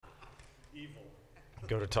Evil.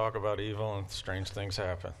 Go to talk about evil and strange things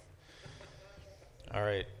happen. All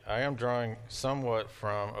right, I am drawing somewhat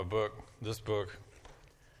from this book.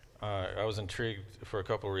 I was intrigued for a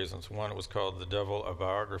couple of reasons. One, it was called The Devil, A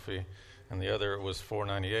Biography, and the other was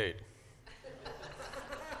 $4.98.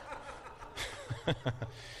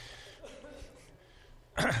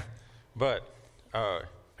 But,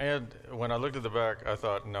 and when I looked at the back, I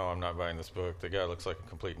thought, no, I'm not buying this book. The guy looks like a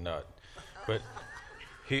complete nut. But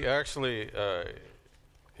he actually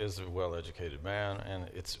is a well-educated man, and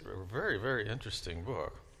it's a very, very interesting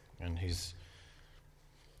book. And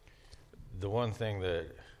the one thing that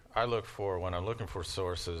I look for when I'm looking for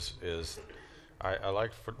sources is I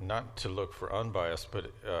like not to look for unbiased,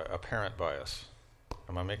 but apparent bias.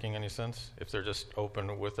 Am I making any sense? If they're just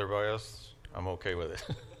open with their bias, I'm okay with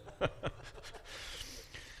it.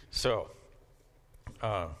 So,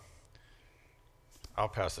 I'll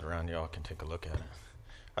pass it around. Y'all can take a look at it.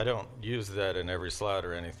 I don't use that in every slide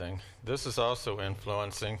or anything. This is also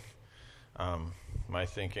influencing my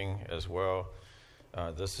thinking as well.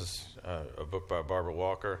 This is a book by Barbara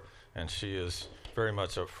Walker, and she is very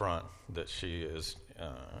much up front that she is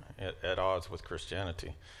at odds with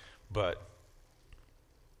Christianity. But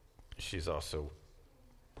she's also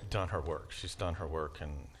done her work. She's done her work,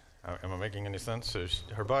 and am I making any sense? So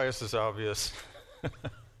her bias is obvious.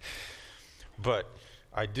 But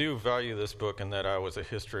I do value this book in that I was a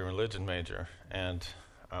history and religion major, and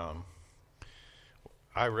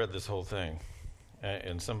I read this whole thing,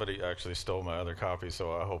 and somebody actually stole my other copy,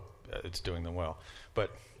 so I hope it's doing them well.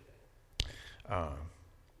 But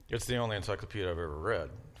it's the only encyclopedia I've ever read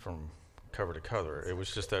from cover to cover. It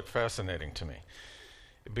was just that fascinating to me,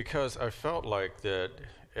 because I felt like that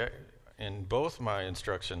in both my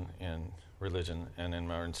instruction in religion and in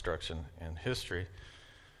my instruction in history,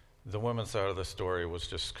 the women's side of the story was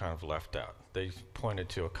just kind of left out. They pointed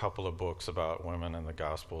to a couple of books about women in the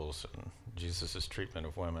Gospels and Jesus' treatment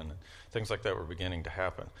of women, and things like that were beginning to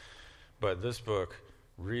happen. But this book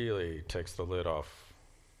really takes the lid off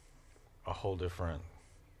a whole different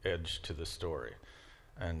edge to the story.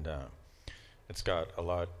 And it's got a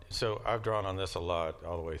lot. So I've drawn on this a lot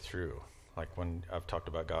all the way through. Like when I've talked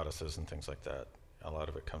about goddesses and things like that, a lot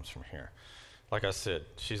of it comes from here. Like I said,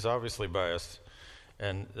 she's obviously biased.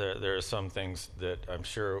 And there are some things that I'm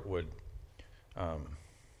sure would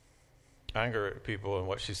anger people in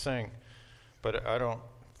what she's saying, but I don't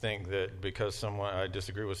think that because I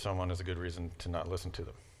disagree with someone is a good reason to not listen to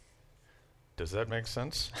them. Does that make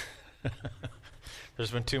sense? There's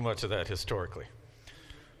been too much of that historically.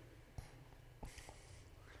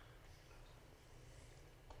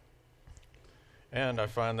 And I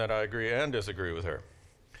find that I agree and disagree with her.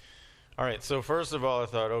 All right, so first of all, I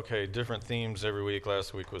thought, okay, different themes every week.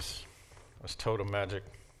 Last week was totem magic.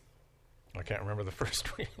 I can't remember the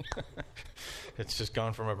first week. It's just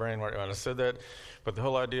gone from my brain when I said that. But the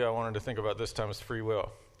whole idea I wanted to think about this time is free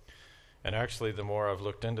will. And actually, the more I've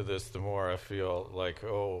looked into this, the more I feel like,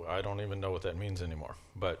 I don't even know what that means anymore.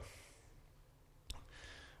 But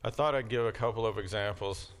I thought I'd give a couple of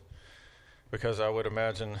examples, because I would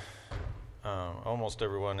imagine almost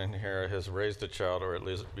everyone in here has raised a child, or at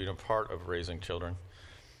least been a part of raising children.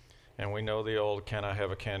 And we know the old, can I have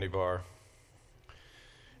a candy bar?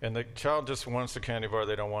 And the child just wants the candy bar.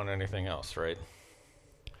 They don't want anything else, right?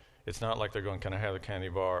 It's not like they're going, can I have a candy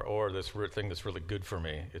bar, or this thing that's really good for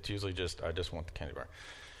me. It's usually just, I just want the candy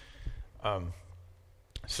bar.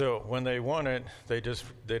 So when they want it, they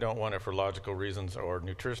don't want it for logical reasons or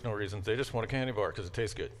nutritional reasons. They just want a candy bar because it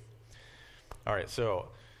tastes good. All right, so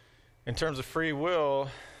in terms of free will,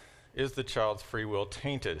 is the child's free will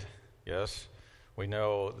tainted? Yes. We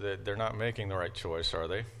know that they're not making the right choice, are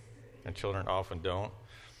they? And children often don't.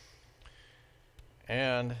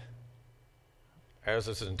 And as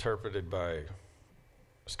is interpreted by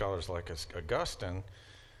scholars like Augustine,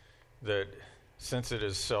 that since it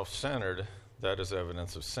is self-centered, that is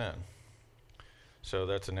evidence of sin. So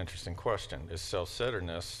that's an interesting question. Is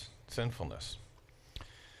self-centeredness sinfulness?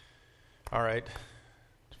 All right.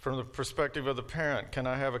 From the perspective of the parent, can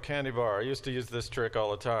I have a candy bar? I used to use this trick all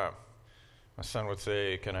the time. My son would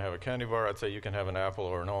say, can I have a candy bar? I'd say, you can have an apple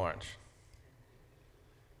or an orange.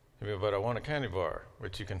 He'd be, but I want a candy bar,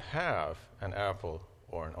 which you can have an apple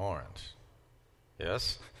or an orange.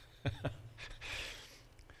 Yes?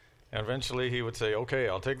 And eventually he would say, okay,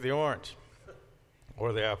 I'll take the orange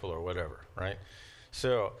or the apple or whatever, right?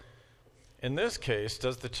 So in this case,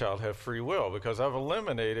 does the child have free will? Because I've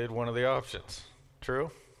eliminated one of the options. True?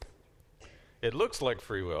 It looks like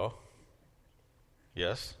free will.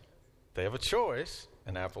 Yes, they have a choice,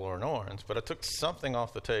 an apple or an orange, but I took something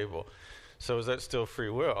off the table. So is that still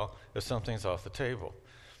free will if something's off the table?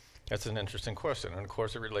 That's an interesting question, and of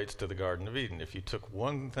course it relates to the Garden of Eden. If you took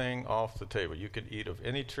one thing off the table, you could eat of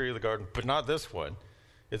any tree of the garden, but not this one.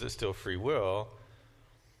 Is it still free will?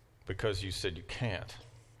 Because you said you can't.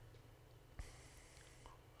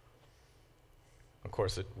 Of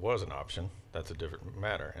course, it was an option. That's a different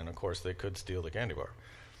matter. And of course, they could steal the candy bar.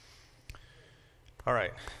 All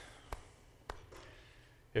right.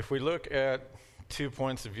 If we look at 2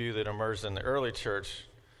 points of view that emerged in the early church,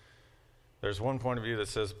 there's one point of view that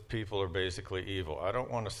says people are basically evil. I don't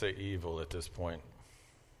want to say evil at this point,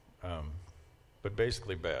 but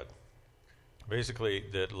basically bad. Basically,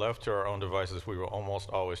 that left to our own devices, we will almost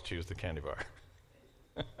always choose the candy bar.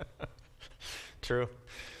 True?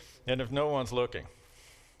 And if no one's looking,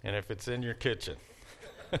 and if it's in your kitchen.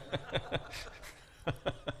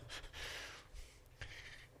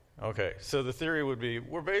 Okay, so the theory would be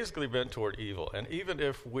we're basically bent toward evil. And even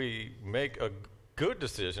if we make a good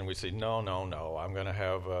decision, we say, no, I'm going to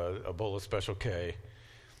have a bowl of Special K.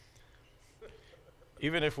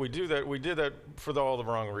 Even if we do that, we did that for all the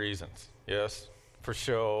wrong reasons. Yes, for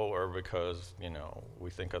show or because,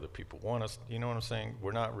 we think other people want us. You know what I'm saying?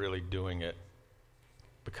 We're not really doing it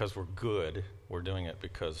because we're good. We're doing it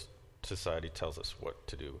because society tells us what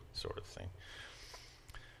to do, sort of thing.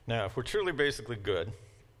 Now, if we're truly basically good,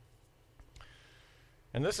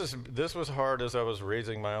 and this was hard as I was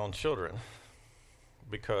raising my own children,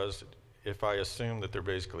 because if I assume that they're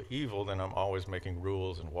basically evil, then I'm always making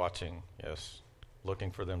rules and watching,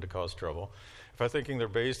 looking for them to cause trouble. If I'm thinking they're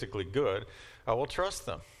basically good, I will trust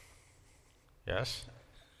them. Yes?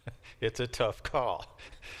 It's a tough call.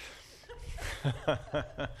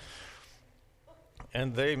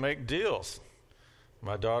 And they make deals.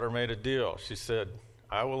 My daughter made a deal. She said,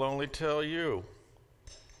 I will only tell you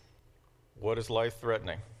what is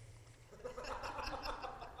life-threatening.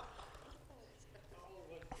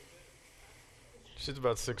 She's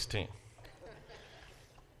about 16.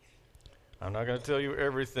 I'm not going to tell you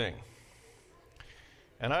everything.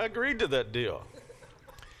 And I agreed to that deal.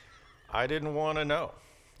 I didn't want to know.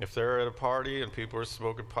 If they're at a party and people are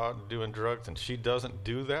smoking pot and doing drugs and she doesn't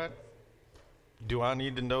do that, do I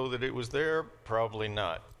need to know that it was there? Probably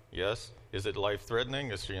not. Yes? Is it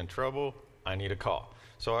life-threatening? Is she in trouble? I need a call.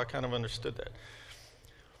 So I kind of understood that.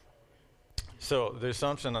 So the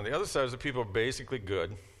assumption on the other side is that people are basically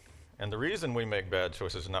good. And the reason we make bad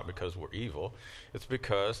choices is not because we're evil. It's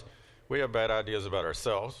because we have bad ideas about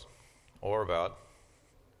ourselves or about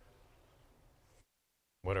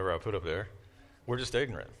whatever I put up there. We're just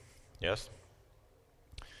ignorant. Yes?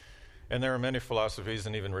 And there are many philosophies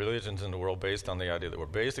and even religions in the world based on the idea that we're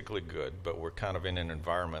basically good, but we're kind of in an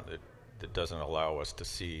environment that doesn't allow us to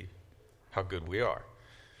see how good we are.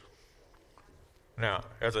 Now,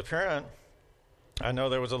 as a parent, I know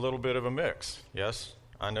there was a little bit of a mix. Yes?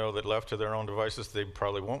 I know that left to their own devices, they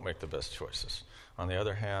probably won't make the best choices. On the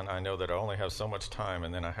other hand, I know that I only have so much time,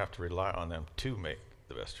 and then I have to rely on them to make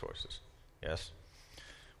the best choices. Yes?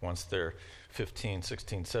 Once they're 15,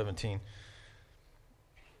 16, 17,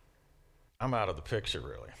 I'm out of the picture,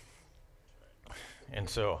 really. And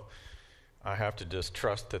so I have to just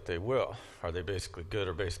trust that they will. Are they basically good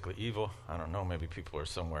or basically evil? I don't know. Maybe people are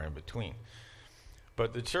somewhere in between.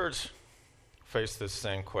 But the church faced this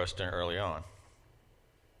same question early on.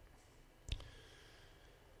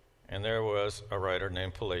 And there was a writer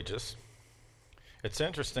named Pelagius. It's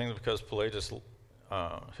interesting because Pelagius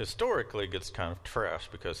historically gets kind of trashed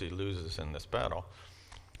because he loses in this battle.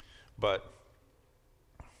 But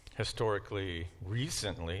historically,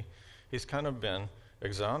 recently, he's kind of been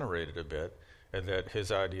exonerated a bit, and that his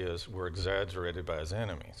ideas were exaggerated by his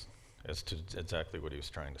enemies as to exactly what he was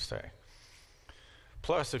trying to say.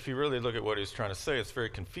 Plus, if you really look at what he's trying to say, it's very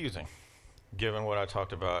confusing, given what I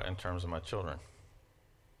talked about in terms of my children.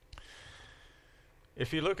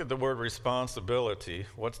 If you look at the word responsibility,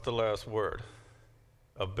 what's the last word?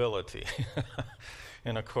 Ability.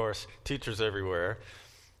 And of course, teachers everywhere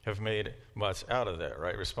have made much out of that,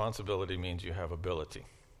 right? Responsibility means you have ability.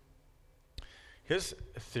 His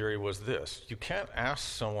theory was this: you can't ask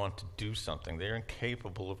someone to do something they're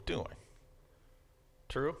incapable of doing.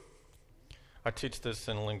 True? I teach this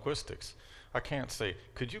in linguistics. I can't say,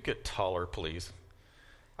 could you get taller, please?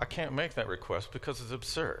 I can't make that request because it's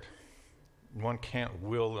absurd. One can't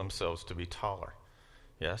will themselves to be taller.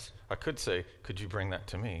 Yes? I could say, could you bring that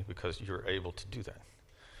to me because you're able to do that.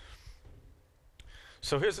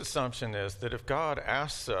 So his assumption is that if God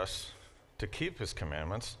asks us to keep his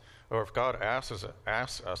commandments, or if God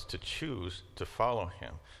asks us to choose to follow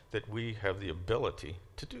him, that we have the ability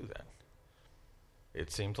to do that.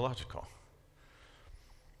 It seemed logical.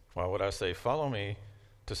 Why would I say, follow me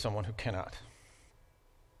to someone who cannot?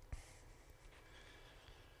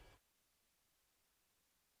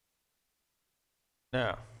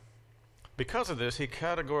 Now, because of this, he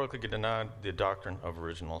categorically denied the doctrine of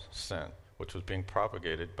original sin, which was being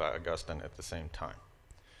propagated by Augustine at the same time.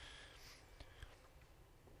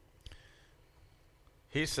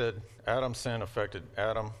 He said Adam's sin affected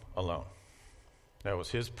Adam alone. That was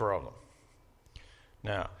his problem.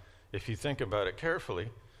 Now, if you think about it carefully,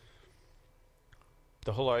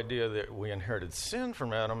 the whole idea that we inherited sin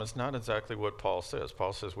from Adam is not exactly what Paul says.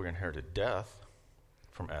 Paul says we inherited death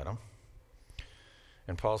from Adam.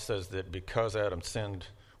 And Paul says that because Adam sinned,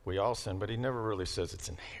 we all sin, but he never really says it's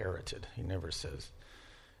inherited. He never says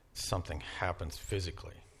something happens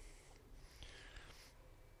physically.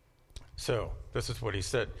 So, this is what he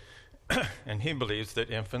said. And he believes that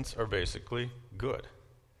infants are basically good.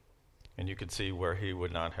 And you could see where he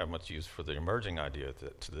would not have much use for the emerging idea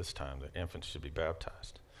that to this time that infants should be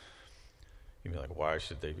baptized. You'd be like, why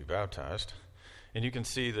should they be baptized? And you can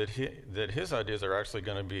see that his ideas are actually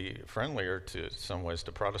going to be friendlier to some ways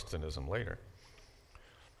to Protestantism later,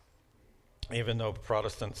 even though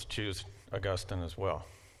Protestants choose Augustine as well.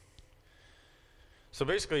 So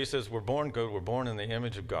basically he says we're born good, we're born in the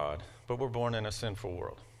image of God, but we're born in a sinful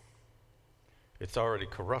world. It's already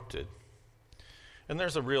corrupted. And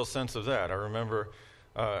there's a real sense of that. I remember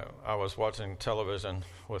I was watching television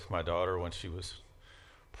with my daughter when she was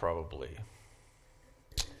probably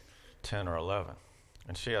 10 or 11.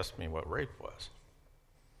 And she asked me what rape was.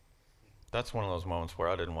 That's one of those moments where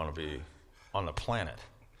I didn't want to be on the planet.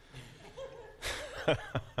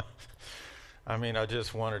 I mean, I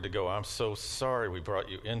just wanted to go, I'm so sorry we brought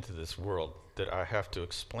you into this world that I have to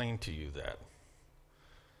explain to you that.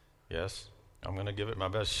 Yes, I'm going to give it my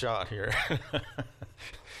best shot here.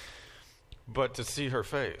 But to see her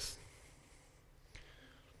face.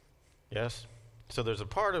 Yes? So there's a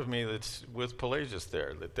part of me that's with Pelagius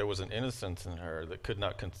there, that there was an innocence in her that could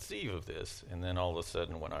not conceive of this. And then all of a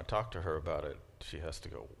sudden, when I talk to her about it, she has to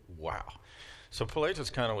go, wow. So Pelagius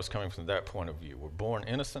kind of was coming from that point of view. We're born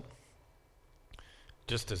innocent,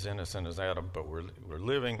 just as innocent as Adam, but we're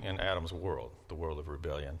living in Adam's world, the world of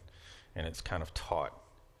rebellion. And it's kind of taught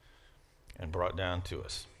and brought down to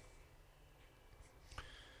us.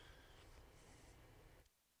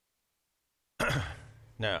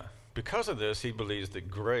 Now, because of this, he believes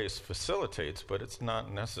that grace facilitates, but it's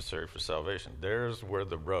not necessary for salvation. There's where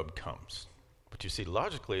the rub comes. But you see,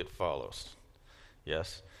 logically it follows.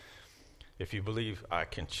 Yes? If you believe I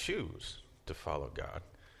can choose to follow God,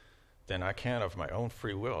 then I can, of my own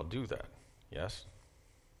free will, do that. Yes?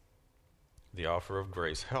 The offer of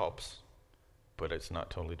grace helps, but it's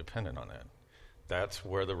not totally dependent on that. That's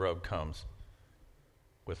where the rub comes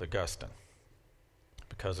with Augustine.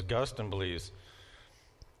 Because Augustine believes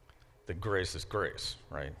that grace is grace,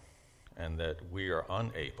 right? And that we are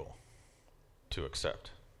unable to accept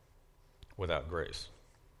without grace.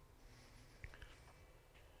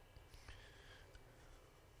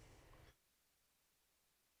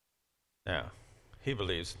 Now, he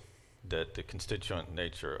believes that the constituent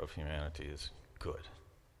nature of humanity is good,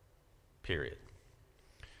 period.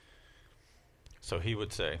 So he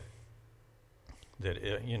would say that,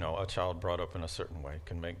 a child brought up in a certain way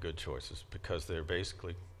can make good choices because they're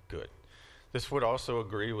basically good. This would also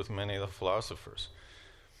agree with many of the philosophers.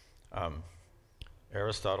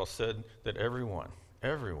 Aristotle said that everyone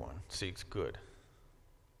seeks good.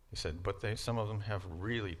 He said, but some of them have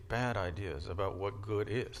really bad ideas about what good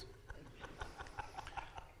is.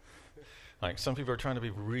 Like some people are trying to be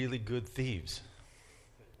really good thieves.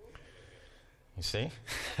 You see?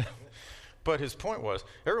 But his point was,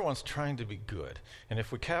 everyone's trying to be good. And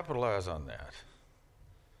if we capitalize on that,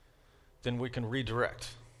 then we can redirect.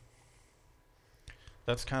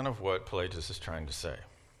 That's kind of what Pelagius is trying to say.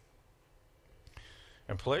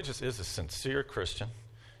 And Pelagius is a sincere Christian.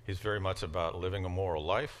 He's very much about living a moral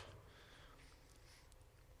life.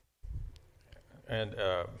 And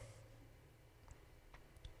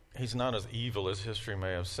he's not as evil as history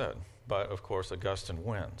may have said. But, of course, Augustine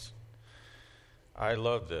wins. I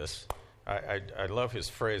love this. I love his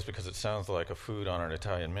phrase because it sounds like a food on an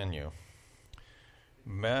Italian menu.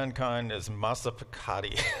 Mankind is massa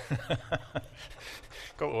peccati.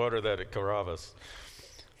 Go order that at Carrabba's.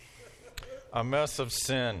 A mess of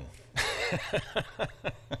sin.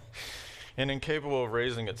 And incapable of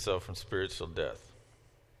raising itself from spiritual death.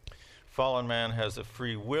 Fallen man has a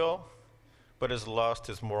free will, but has lost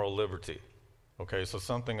his moral liberty. Okay, so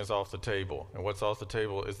something is off the table. And what's off the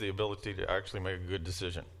table is the ability to actually make a good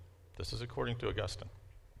decision. This is according to Augustine.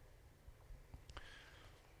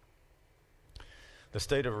 The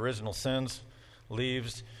state of original sins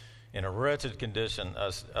leaves in a wretched condition,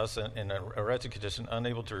 us in a wretched condition,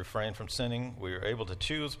 unable to refrain from sinning. We are able to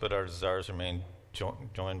choose, but our desires remain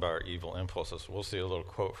joined by our evil impulses. We'll see a little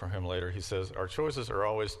quote from him later. He says, our choices are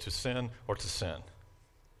always to sin or to sin.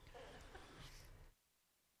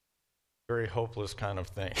 Very hopeless kind of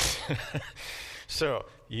thing. So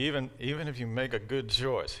even if you make a good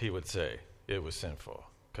choice, he would say it was sinful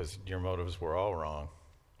because your motives were all wrong.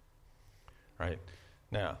 Right?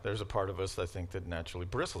 Now, there's a part of us, I think, that naturally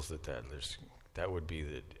bristles at that. That would be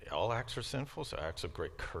that all acts are sinful, so acts of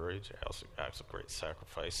great courage, acts of great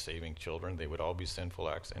sacrifice, saving children, they would all be sinful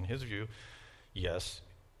acts. In his view, yes,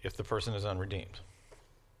 if the person is unredeemed.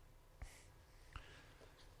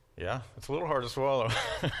 Yeah, it's a little hard to swallow.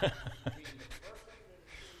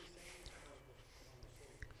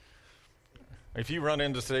 If you run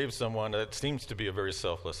in to save someone, that seems to be a very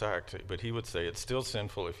selfless act, but he would say it's still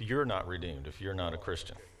sinful if you're not redeemed, if you're not a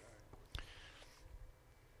Christian.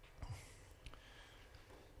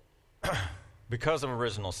 Because of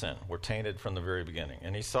original sin, we're tainted from the very beginning.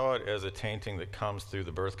 And he saw it as a tainting that comes through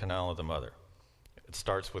the birth canal of the mother. It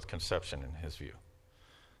starts with conception in his view.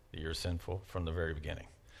 You're sinful from the very beginning.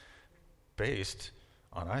 Based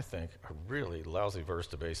on, I think, a really lousy verse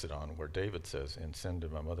to base it on, where David says, in sin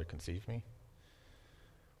did my mother conceive me.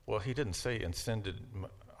 Well, he didn't say, in sin did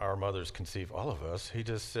our mothers conceive all of us. He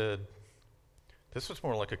just said, this was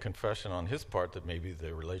more like a confession on his part that maybe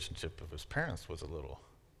the relationship of his parents was a little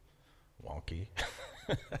wonky.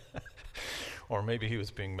 Or maybe he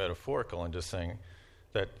was being metaphorical and just saying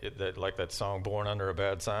that like that song, Born Under a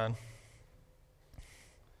Bad Sign.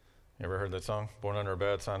 You ever heard that song? Born under a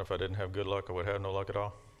bad sign, if I didn't have good luck, I would have no luck at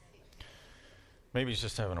all. Maybe he's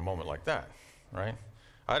just having a moment like that, right?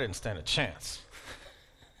 I didn't stand a chance.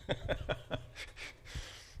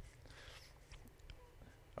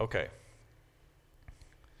 Okay.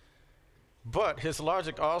 But his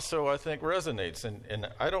logic also, I think, resonates. And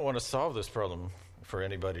I don't want to solve this problem for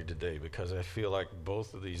anybody today because I feel like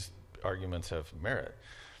both of these arguments have merit.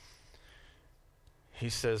 He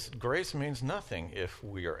says grace means nothing if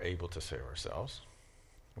we are able to save ourselves,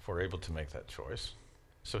 if we're able to make that choice.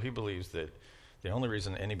 So he believes that the only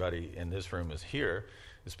reason anybody in this room is here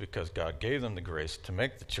is because God gave them the grace to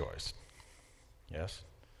make the choice. Yes?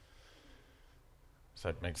 Does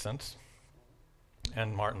that make sense?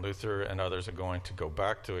 And Martin Luther and others are going to go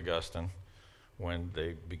back to Augustine when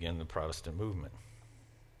they begin the Protestant movement.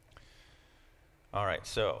 All right,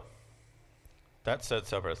 so that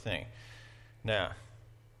sets up our thing. Now,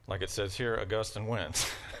 like it says here, Augustine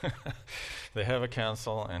wins. They have a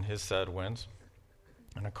council, and his side wins.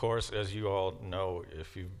 And of course, as you all know,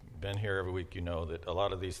 if you've been here every week, you know that a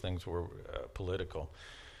lot of these things were political.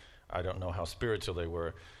 I don't know how spiritual they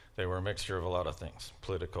were. They were a mixture of a lot of things.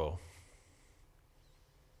 Political,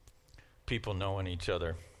 people knowing each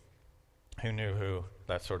other, who knew who,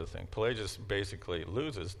 that sort of thing. Pelagius basically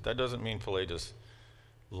loses. That doesn't mean Pelagius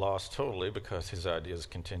lost totally, because his ideas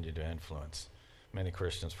continued to influence many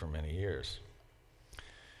Christians for many years.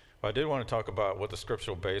 Well, I did want to talk about what the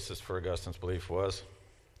scriptural basis for Augustine's belief was.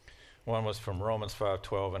 One was from Romans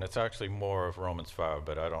 5:12, and it's actually more of Romans 5,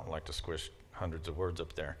 but I don't like to squish hundreds of words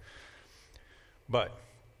up there. But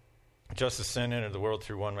just as sin entered the world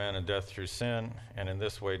through one man and death through sin, and in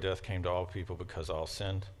this way death came to all people because all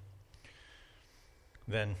sinned,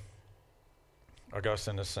 then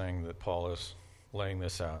Augustine is saying that Paul is laying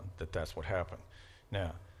this out, that that's what happened.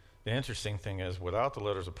 Now, the interesting thing is, without the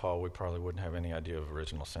letters of Paul, we probably wouldn't have any idea of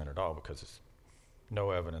original sin at all, because there's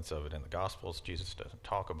no evidence of it in the Gospels. Jesus doesn't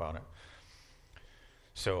talk about it.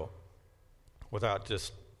 So, without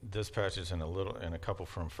just this passage and a couple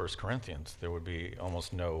from 1 Corinthians, there would be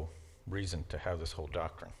almost no reason to have this whole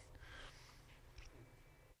doctrine.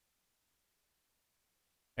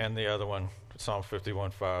 And the other one, Psalm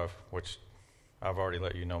 51:5, which I've already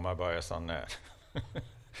let you know my bias on that.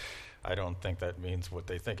 I don't think that means what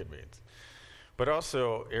they think it means. But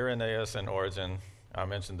also, Irenaeus and Origen, I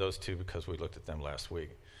mentioned those two because we looked at them last week,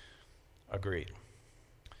 agreed.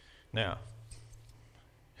 Now,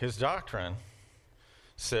 his doctrine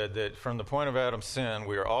said that from the point of Adam's sin,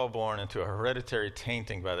 we are all born into a hereditary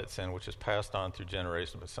tainting by that sin, which is passed on through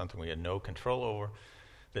generations, but something we had no control over,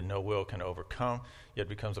 that no will can overcome, yet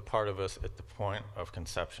becomes a part of us at the point of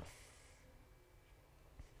conception.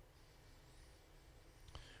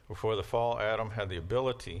 Before the fall, Adam had the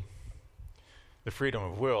ability, the freedom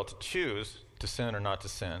of will, to choose to sin or not to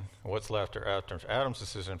sin. What's left after Adam's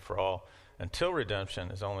decision for all until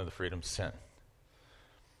redemption is only the freedom to sin.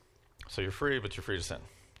 So you're free, but you're free to sin,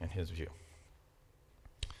 in his view.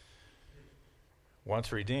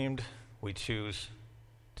 Once redeemed, we choose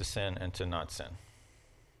to sin and to not sin.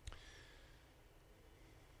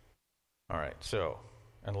 All right, so,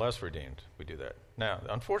 unless redeemed, we do that. Now,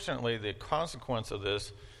 unfortunately, the consequence of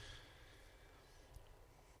this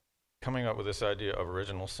coming up with this idea of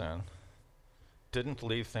original sin didn't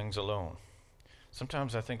leave things alone.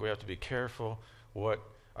 Sometimes I think we have to be careful what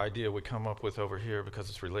idea we come up with over here because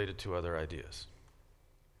it's related to other ideas.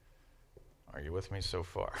 Are you with me so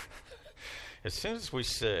far? As soon as we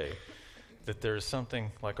say that there's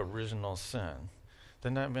something like original sin,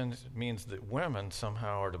 then that means that women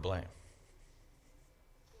somehow are to blame.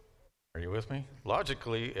 Are you with me?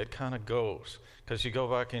 Logically, it kind of goes. Because you go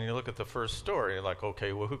back and you look at the first story, you're like,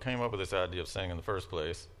 okay, well, who came up with this idea of sin in the first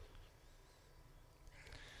place?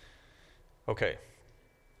 Okay.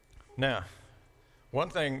 Now, one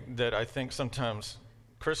thing that I think sometimes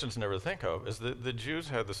Christians never think of is that the Jews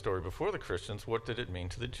had the story before the Christians. What did it mean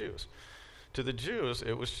to the Jews? To the Jews,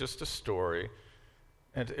 it was just a story,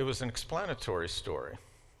 and it was an explanatory story.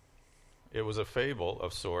 It was a fable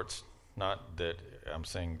of sorts, not that I'm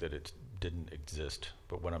saying that it didn't exist,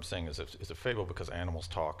 but what I'm saying is it's a fable because animals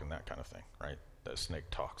talk and that kind of thing, right? That snake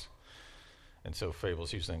talks. And so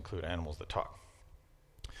fables usually include animals that talk.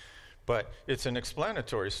 But it's an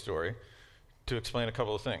explanatory story to explain a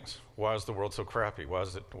couple of things. Why is the world so crappy? Why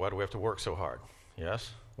do we have to work so hard?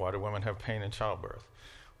 Yes? Why do women have pain in childbirth?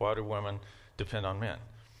 Why do women depend on men?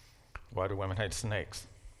 Why do women hate snakes?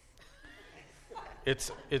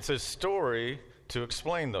 It's a story to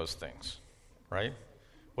explain those things, right?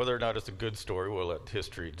 Whether or not it's a good story, we'll let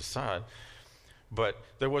history decide. But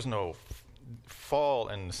there was no fall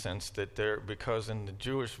in the sense that because in the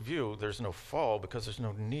Jewish view, there's no fall because there's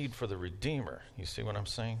no need for the Redeemer. You see what I'm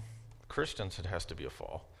saying? Christians, it has to be a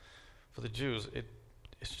fall. For the Jews,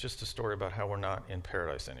 it's just a story about how we're not in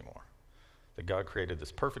paradise anymore. That God created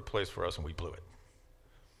this perfect place for us and we blew it.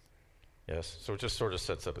 Yes? So it just sort of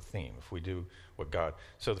sets up a theme. If we do what God...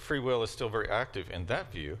 So the free will is still very active in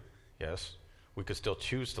that view. Yes? We could still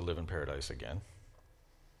choose to live in paradise again.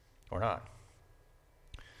 Or not.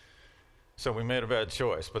 So we made a bad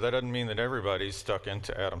choice. But that doesn't mean that everybody's stuck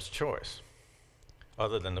into Adam's choice.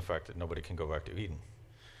 Other than the fact that nobody can go back to Eden.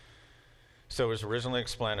 So it was originally an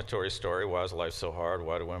explanatory story. Why is life so hard?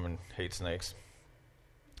 Why do women hate snakes?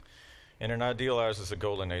 And it idealizes the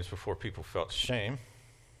golden age before people felt shame.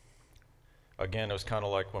 Again, it was kind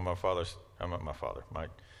of like when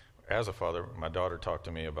as a father, my daughter talked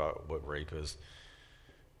to me about what rape is.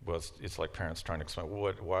 Well, it's like parents trying to explain,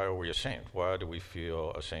 why are we ashamed? Why do we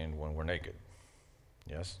feel ashamed when we're naked?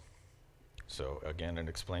 Yes? So again, it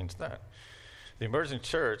explains that. The emerging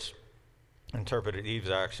church interpreted Eve's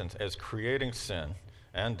actions as creating sin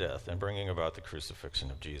and death and bringing about the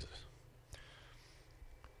crucifixion of Jesus.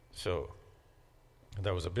 So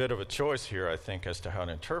there was a bit of a choice here, I think, as to how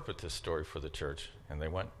to interpret this story for the church. And they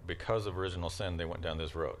went, because of original sin, they went down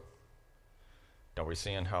this road. Now we're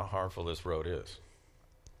seeing how harmful this road is.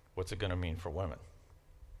 What's it going to mean for women?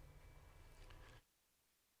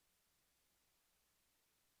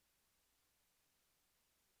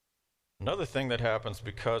 Another thing that happens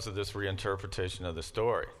because of this reinterpretation of the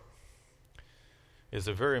story is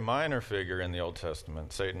a very minor figure in the Old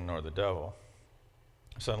Testament, Satan or the devil,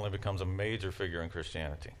 suddenly becomes a major figure in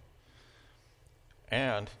Christianity.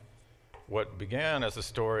 And what began as a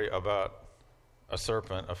story about a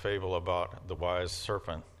serpent, a fable about the wise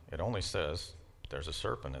serpent, it only says there's a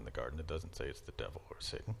serpent in the garden. It doesn't say it's the devil or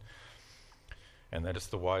Satan. And that it's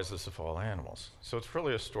the wisest of all animals. So it's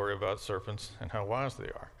really a story about serpents and how wise they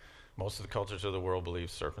are. Most of the cultures of the world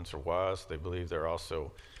believe serpents are wise. They believe they're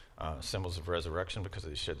also symbols of resurrection because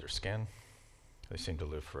they shed their skin. They seem to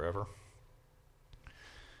live forever.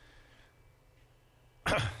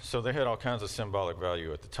 So they had all kinds of symbolic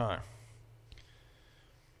value at the time.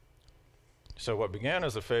 So what began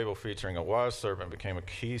as a fable featuring a wise serpent became a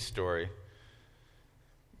key story,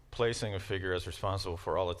 placing a figure as responsible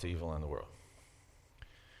for all its evil in the world.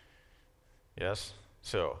 Yes?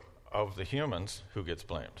 So, of the humans, who gets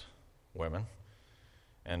blamed? Women.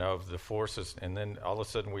 And of the forces, and then all of a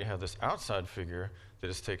sudden we have this outside figure that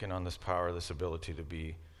has taken on this power, this ability to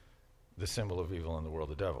be the symbol of evil in the world,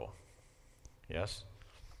 the devil. Yes?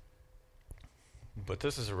 But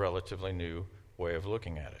this is a relatively new way of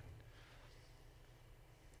looking at it.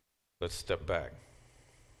 Let's step back.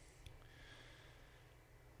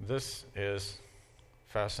 This is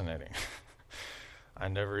fascinating. I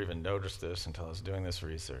never even noticed this until I was doing this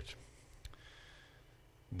research.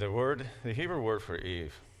 The Hebrew word for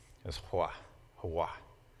Eve is Hawa.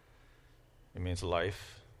 It means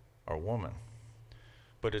life or woman.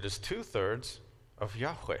 But it is 2/3 of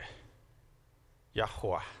Yahweh.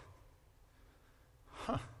 Yahweh.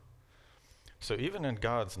 Huh. So even in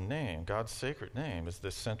God's name, God's sacred name, is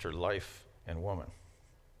this center life and woman.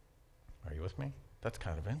 Are you with me? That's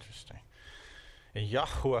kind of interesting. And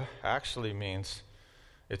Yahweh actually means,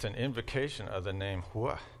 it's an invocation of the name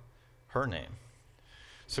Hua, her name.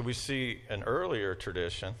 So we see an earlier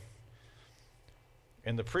tradition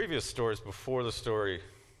in the previous stories before the story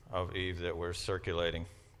of Eve that were circulating.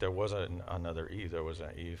 There wasn't another Eve. There was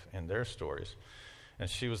an Eve in their stories. And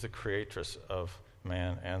she was the creatress of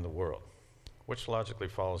man and the world, which logically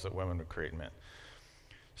follows that women would create men.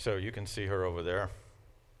 So you can see her over there.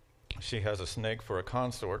 She has a snake for a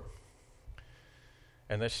consort,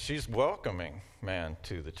 and that she's welcoming man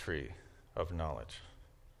to the tree of knowledge.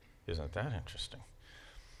 Isn't that interesting?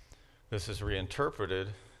 This is reinterpreted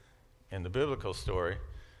in the biblical story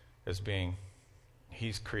as being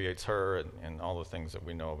he creates her and all the things that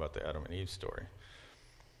we know about the Adam and Eve story.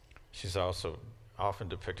 She's also often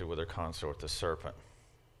depicted with her consort, the serpent.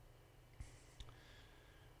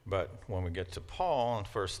 But when we get to Paul in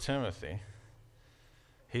 1 Timothy,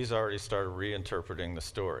 he's already started reinterpreting the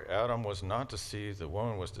story. Adam was not deceived, the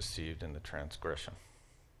woman was deceived in the transgression.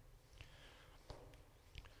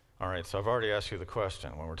 All right, so I've already asked you the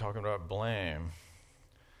question. When we're talking about blame,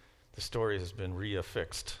 the story has been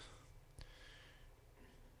reaffixed.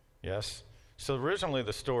 Yes? So originally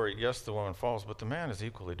the story, yes, the woman falls, but the man is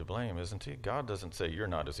equally to blame, isn't he? God doesn't say you're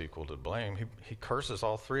not as equal to blame. He curses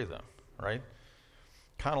all three of them, right?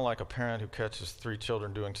 Kind of like a parent who catches 3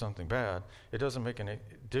 children doing something bad. It doesn't make any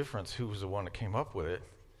difference who was the one that came up with it.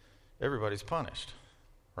 Everybody's punished,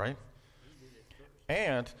 right?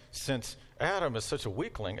 And since Adam is such a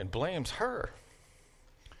weakling and blames her,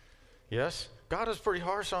 yes, God is pretty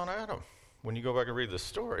harsh on Adam when you go back and read the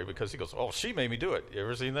story, because he goes, oh, she made me do it. You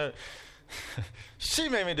ever seen that? She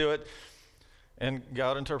made me do it. And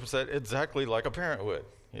God interprets that exactly like a parent would,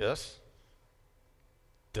 yes?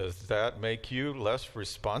 Does that make you less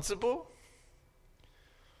responsible?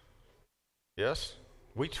 Yes?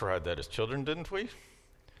 We tried that as children, didn't we?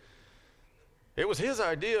 It was his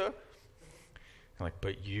idea. Like,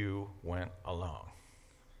 but you went along.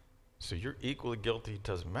 So you're equally guilty. It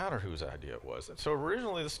doesn't matter whose idea it was. So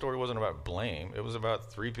originally the story wasn't about blame. It was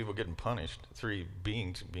about 3 people getting punished, 3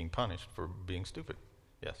 beings being punished for being stupid.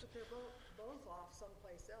 Yes? But they're both off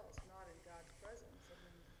someplace else, not in God's presence. I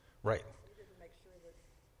mean, right. we didn't make sure that...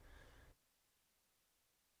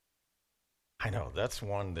 I know. That's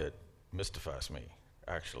one that mystifies me,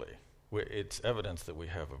 actually. It's evidence that we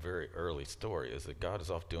have a very early story, is that God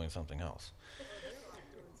is off doing something else.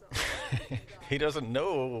 He doesn't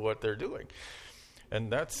know what they're doing.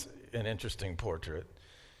 And that's an interesting portrait.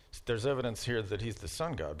 There's evidence here that he's the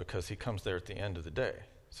sun god because he comes there at the end of the day.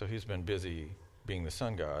 So he's been busy being the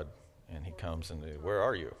sun god, and he comes and where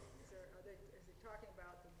are you? Is he talking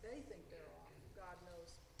about that they think they're off? God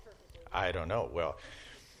knows perfectly. I don't know. Well,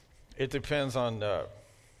 it depends on,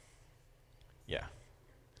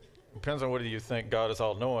 depends on whether you think God is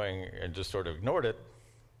all-knowing and just sort of ignored it.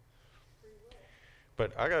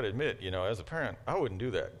 But I got to admit, as a parent, I wouldn't do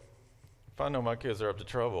that. If I know my kids are up to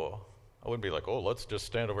trouble, I wouldn't be like, oh, let's just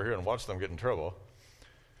stand over here and watch them get in trouble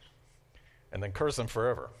and then curse them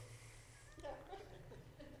forever.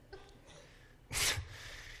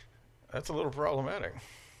 That's a little problematic.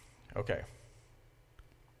 Okay.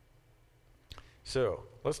 So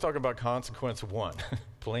let's talk about consequence 1,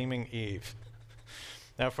 blaming Eve.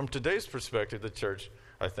 Now, from today's perspective, the church,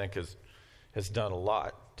 I think, has done a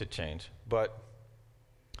lot to change. But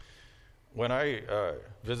when I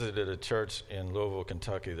visited a church in Louisville,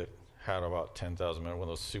 Kentucky that had about 10,000 members, one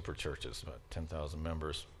of those super churches, about 10,000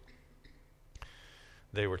 members,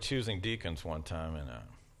 they were choosing deacons one time, and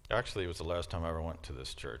actually it was the last time I ever went to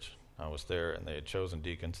this church. I was there, and they had chosen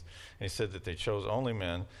deacons, and he said that they chose only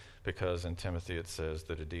men because in Timothy it says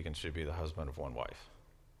that a deacon should be the husband of one wife.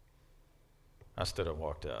 I stood up and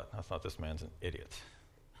walked out. I thought, this man's an idiot.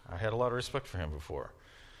 I had a lot of respect for him before,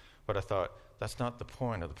 but I thought, that's not the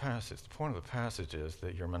point of the passage. The point of the passage is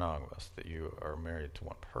that you're monogamous, that you are married to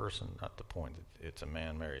one person, not the point that it's a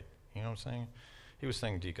man married. You know what I'm saying? He was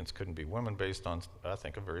saying deacons couldn't be women based on, I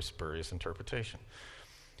think, a very spurious interpretation.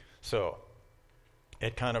 So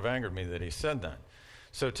it kind of angered me that he said that.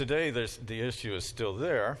 So today the issue is still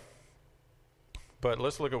there, but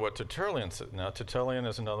let's look at what Tertullian said. Now, Tertullian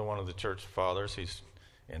is another one of the church fathers. He's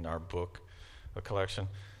in our book, a collection.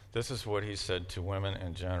 This is what he said to women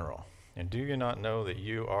in general. And do you not know that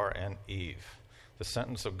you are an Eve? The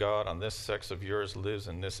sentence of God on this sex of yours lives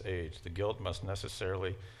in this age. The guilt must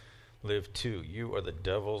necessarily live too. You are the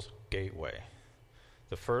devil's gateway.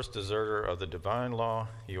 The first deserter of the divine law,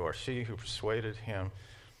 you are she who persuaded him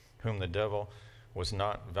whom the devil was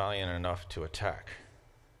not valiant enough to attack.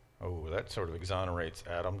 Oh, that sort of exonerates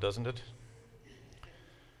Adam, doesn't it?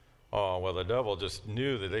 Oh, well, the devil just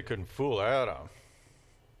knew that they couldn't fool Adam.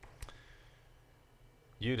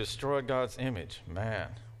 You destroyed God's image. Man,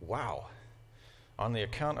 wow. On the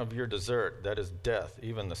account of your desert, that is death,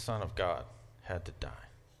 even the Son of God had to die.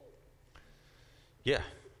 Yeah.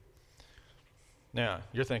 Now,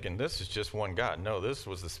 you're thinking, this is just one God. No, this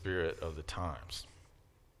was the spirit of the times.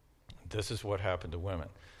 This is what happened to women.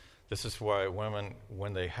 This is why women,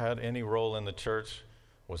 when they had any role in the church,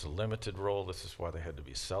 was a limited role. This is why they had to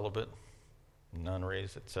be celibate,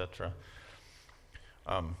 nunneries, etc.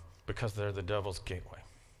 Because they're the devil's gateway.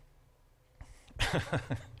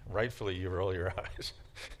 Rightfully, you roll your eyes.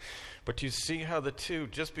 But you see how the two,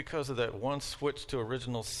 just because of that one switch to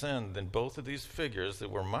original sin, then both of these figures that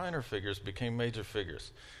were minor figures became major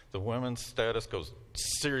figures. The women's status goes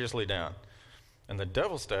seriously down, and the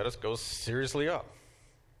devil's status goes seriously up.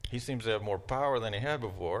 He seems to have more power than he had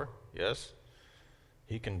before, yes.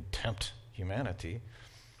 He can tempt humanity.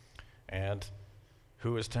 And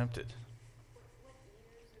who is tempted?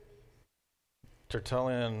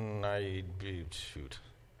 Tertullian, I'd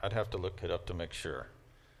have to look it up to make sure.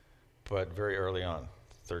 But very early on,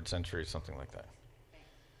 3rd century, something like that.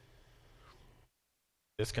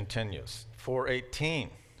 This continues. 418,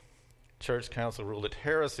 Church Council ruled it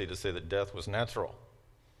heresy to say that death was natural.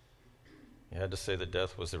 You had to say that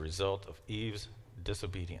death was the result of Eve's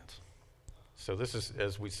disobedience. So this is,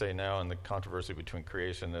 as we say now in the controversy between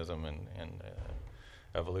creationism and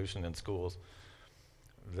evolution in schools,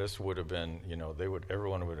 this would have been,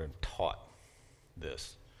 everyone would have taught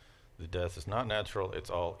this. The death is not natural, it's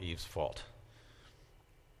all Eve's fault.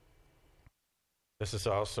 This is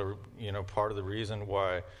also, part of the reason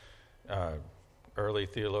why early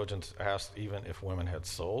theologians asked even if women had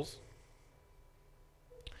souls.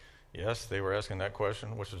 Yes, they were asking that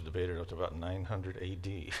question, which was debated up to about 900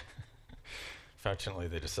 AD. Fortunately,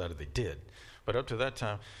 they decided they did. But up to that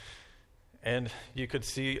time, and you could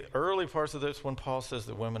see early parts of this when Paul says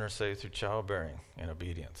that women are saved through childbearing and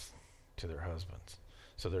obedience to their husbands.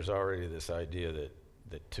 So there's already this idea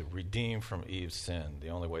that to redeem from Eve's sin, the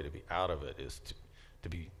only way to be out of it is to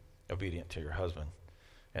be obedient to your husband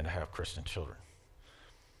and to have Christian children.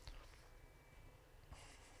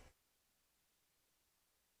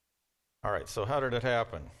 All right, so how did it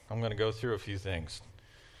happen? I'm going to go through a few things.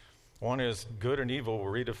 One is good and evil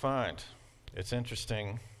were redefined. It's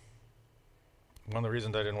interesting. One of the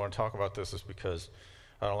reasons I didn't want to talk about this is because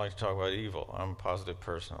I don't like to talk about evil. I'm a positive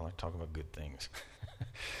person. I like to talk about good things.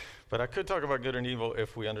 But I could talk about good and evil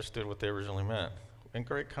if we understood what they originally meant. In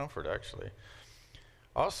great comfort, actually.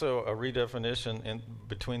 Also, a redefinition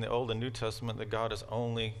between the Old and New Testament that God is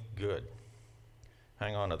only good.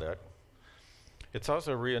 Hang on to that. It's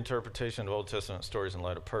also a reinterpretation of Old Testament stories in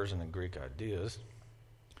light of Persian and Greek ideas.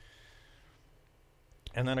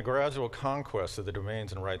 And then a gradual conquest of the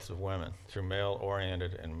domains and rights of women through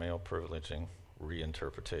male-oriented and male-privileging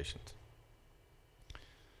reinterpretations.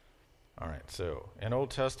 All right, so in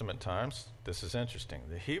Old Testament times, this is interesting.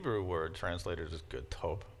 The Hebrew word translated as good,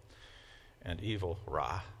 tov, and evil,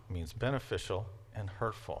 ra, means beneficial and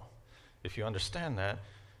hurtful. If you understand that,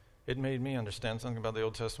 it made me understand something about the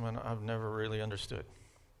Old Testament I've never really understood.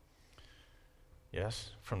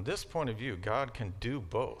 Yes, from this point of view, God can do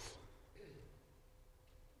both.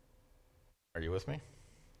 Are you with me?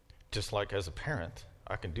 Just like as a parent,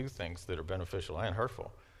 I can do things that are beneficial and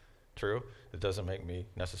hurtful. True, it doesn't make me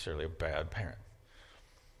necessarily a bad parent.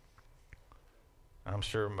 I'm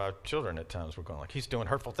sure my children at times were going like, he's doing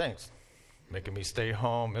hurtful things, making me stay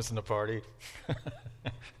home, missing the party.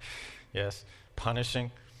 Yes,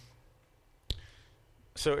 punishing.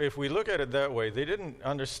 So if we look at it that way, they didn't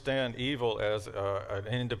understand evil as an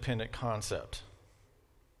independent concept.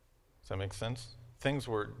 Does that make sense? Things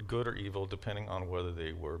were good or evil depending on whether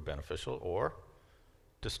they were beneficial or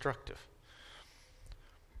destructive.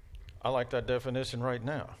 I like that definition right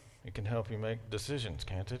now. It can help you make decisions,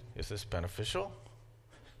 can't it? Is this beneficial?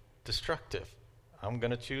 Destructive. I'm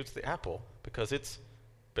going to choose the apple because it's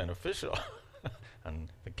beneficial. And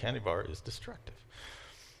the candy bar is destructive.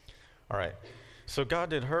 All right. So God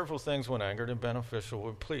did hurtful things when angered and beneficial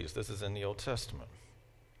when pleased. This is in the Old Testament.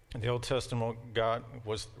 In the Old Testament, God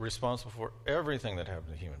was responsible for everything that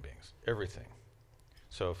happened to human beings. Everything.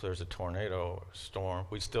 So if there's a tornado, a storm,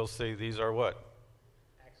 we still say these are what?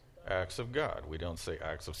 Acts of God. We don't say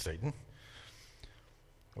acts of Satan.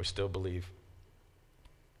 We still believe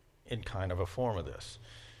in kind of a form of this.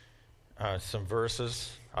 Some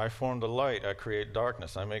verses, I form the light, I create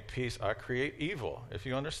darkness, I make peace, I create evil. If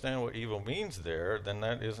you understand what evil means there, then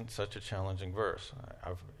that isn't such a challenging verse.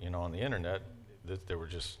 On the internet, there were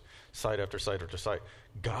just site after site after site.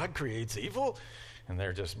 God creates evil? And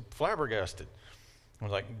they're just flabbergasted. I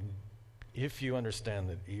was like, if you understand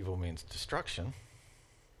that evil means destruction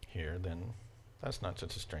here, then that's not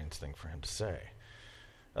such a strange thing for him to say.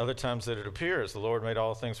 Other times that it appears, the Lord made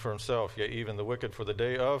all things for himself, yet even the wicked for the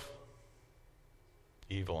day of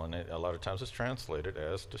evil. And a lot of times it's translated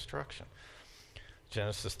as destruction.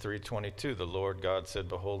 Genesis 3:22, the Lord God said,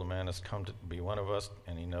 behold, a man has come to be one of us,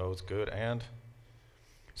 and he knows good and...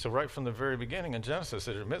 So right from the very beginning in Genesis,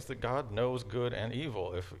 it admits that God knows good and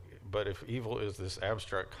evil. But if evil is this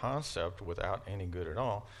abstract concept without any good at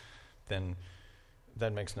all, then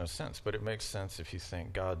that makes no sense. But it makes sense if you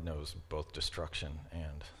think God knows both destruction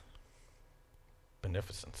and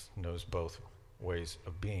beneficence, knows both ways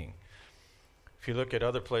of being. If you look at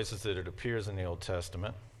other places that it appears in the Old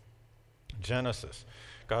Testament, Genesis,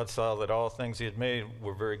 God saw that all things he had made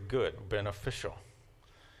were very good, beneficial.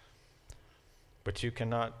 But you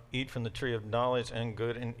cannot eat from the tree of knowledge and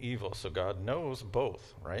good and evil. So God knows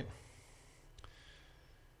both, right?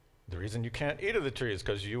 The reason you can't eat of the tree is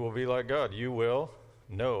because you will be like God. You will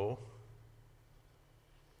know.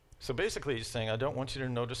 So basically he's saying, I don't want you to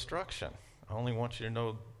know destruction. I only want you to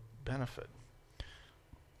know benefit.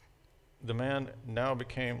 The man now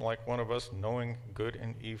became like one of us, knowing good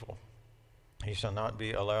and evil. He shall not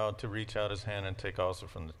be allowed to reach out his hand and take also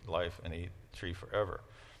from the life and eat the tree forever.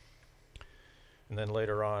 And then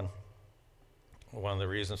later on, one of the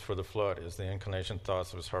reasons for the flood is the inclination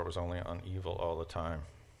thoughts of his heart was only on evil all the time.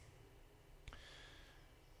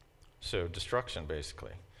 So destruction,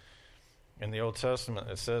 basically. In the Old Testament,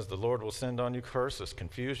 it says, the Lord will send on you curses,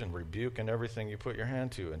 confusion, rebuke, and everything you put your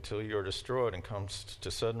hand to until you are destroyed and comes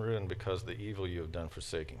to sudden ruin because of the evil you have done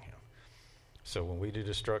forsaking him. So when we do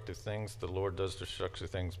destructive things, the Lord does destructive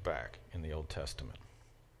things back in the Old Testament.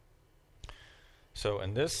 So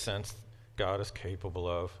in this sense, God is capable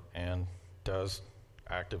of and does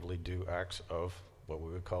actively do acts of what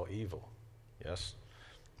we would call evil. Yes?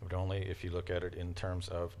 But only if you look at it in terms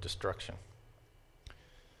of destruction.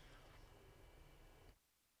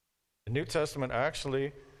 The New Testament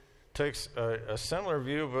actually takes a similar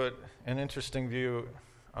view, but an interesting view.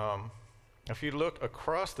 If you look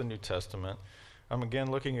across the New Testament, I'm again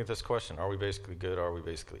looking at this question, are we basically good, are we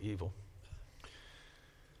basically evil?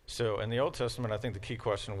 So in the Old Testament, I think the key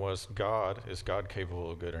question was is God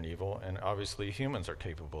capable of good and evil? And obviously humans are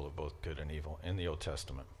capable of both good and evil in the Old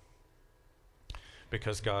Testament.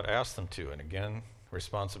 Because God asked them to. And again,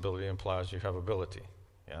 responsibility implies you have ability.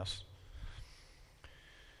 Yes?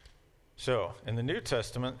 So in the New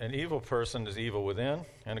Testament, an evil person is evil within,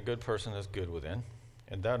 and a good person is good within.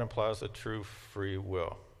 And that implies a true free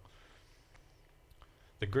will.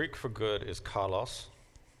 The Greek for good is kalos.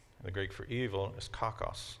 And the Greek for evil is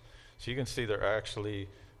kakos. So you can see they're actually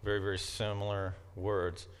very, very similar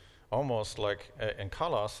words. Almost like, and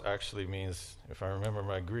kalos actually means, if I remember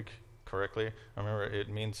my Greek correctly, I remember it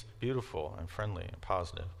means beautiful and friendly and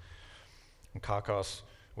positive. And kakos,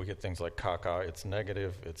 we get things like kaka, it's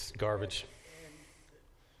negative, it's garbage. And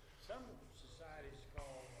some societies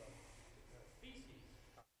call feces.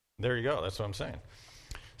 There you go, that's what I'm saying.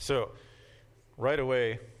 So, right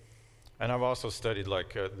away, and I've also studied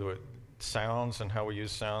like the sounds and how we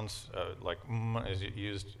use sounds, like is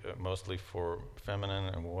used mostly for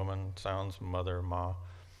feminine and woman sounds, mother, ma,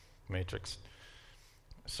 matrix.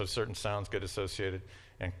 So certain sounds get associated,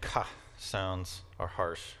 and ka sounds are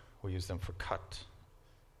harsh. We use them for cut.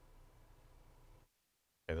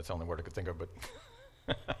 Okay, that's the only word I could think of, but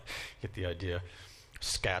get the idea.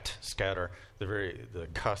 Scatter. The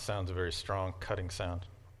ka sound's a very strong cutting sound.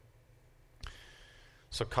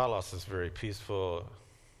 So kalos is very peaceful,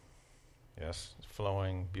 yes,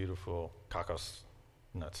 flowing, beautiful. Kakos,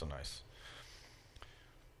 not so nice.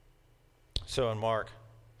 So in Mark,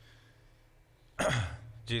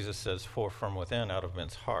 Jesus says, for from within, out of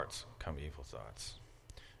men's hearts, come evil thoughts.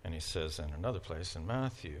 And he says in another place in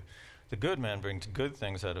Matthew, the good man brings good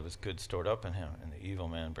things out of his good stored up in him, and the evil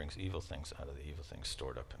man brings evil things out of the evil things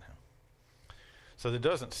stored up in him. So there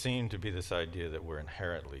doesn't seem to be this idea that we're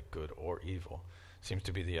inherently good or evil. Seems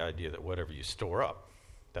to be the idea that whatever you store up,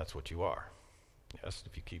 that's what you are. Yes,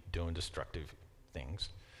 if you keep doing destructive things,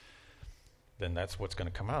 then that's what's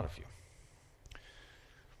going to come out of you.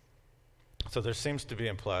 So there seems to be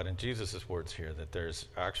implied in Jesus' words here that there's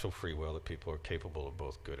actual free will, that people are capable of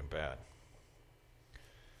both good and bad.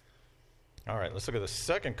 All right, let's look at the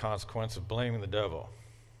second consequence of blaming the devil.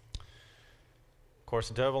 Of course,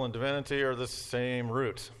 devil and divinity are the same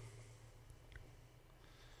root.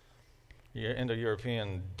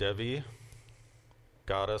 Indo-European Devi,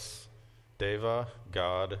 goddess, Deva,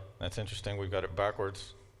 God. That's interesting. We've got it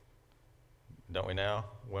backwards, don't we now?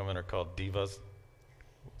 Women are called divas.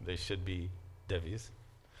 They should be Devis.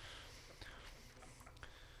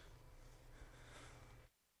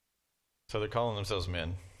 So they're calling themselves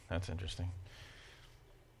men. That's interesting.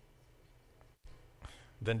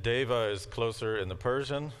 Then Deva is closer in the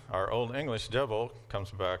Persian. Our Old English devil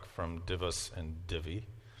comes back from Divus and Divi,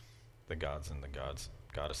 the gods and the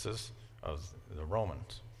goddesses of the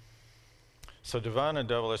Romans. So divine and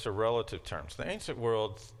devilish are relative terms. The ancient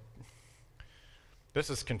world,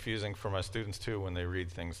 this is confusing for my students too when they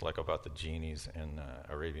read things like about the genies in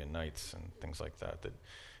Arabian Nights and things like that.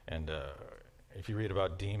 And if you read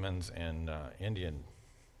about demons in Indian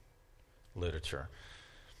literature,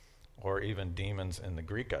 or even demons in the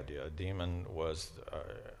Greek idea. A demon was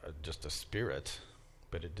just a spirit,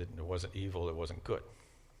 but it wasn't evil, it wasn't good.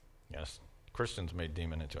 Yes, Christians made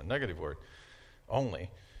demon into a negative word only,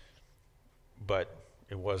 but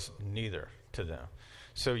it was neither to them.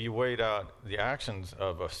 So you weighed out the actions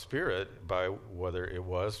of a spirit by whether it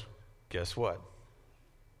was, guess what?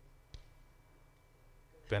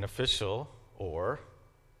 Beneficial or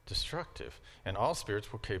destructive. And all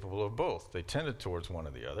spirits were capable of both. They tended towards one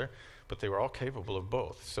or the other, but they were all capable of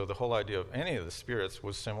both. So the whole idea of any of the spirits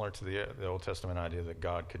was similar to the Old Testament idea that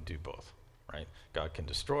God could do both, right? God can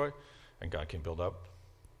destroy and God can build up.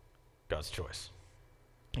 God's choice.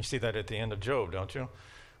 You see that at the end of Job, don't you?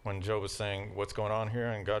 When Job was saying, what's going on here?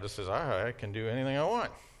 And God just says, I can do anything I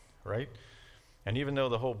want, right? And even though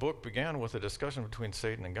the whole book began with a discussion between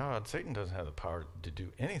Satan and God, Satan doesn't have the power to do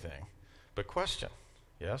anything but question.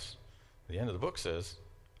 Yes? The end of the book says,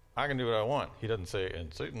 I can do what I want. He doesn't say,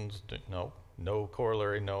 and Satan's, no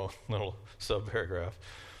corollary, no little subparagraph.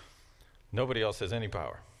 Nobody else has any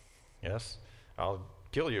power. Yes? I'll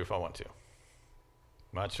kill you if I want to.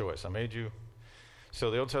 My choice. I made you.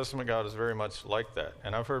 So the Old Testament God is very much like that.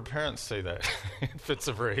 And I've heard parents say that in fits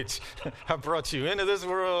of rage. I brought you into this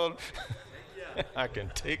world. I can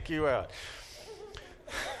take you out.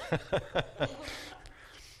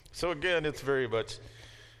 So again, it's very much...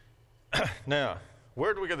 Now,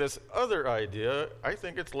 where do we get this other idea? I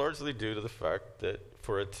think it's largely due to the fact that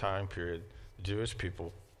for a time period, Jewish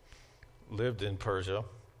people lived in Persia,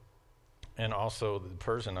 and also the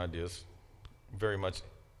Persian ideas very much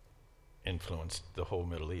influenced the whole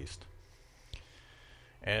Middle East.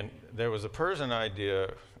 And there was a Persian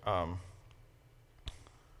idea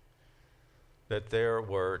that there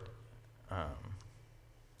were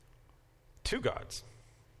two gods.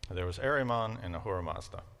 There was Ahriman and Ahura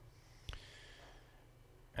Mazda.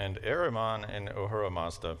 And Ahriman and Ahura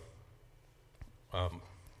Mazda,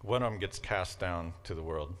 one of them gets cast down to the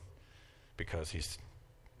world because he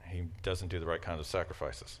doesn't do the right kind of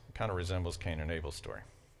sacrifices. It kind of resembles Cain and Abel's story.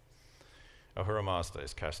 Ahura Mazda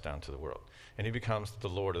is cast down to the world, and he becomes the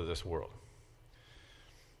Lord of this world.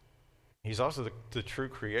 He's also the true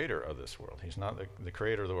creator of this world. He's not the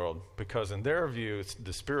creator of the world, because in their view,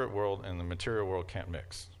 the spirit world and the material world can't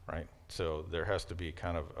mix, right? So there has to be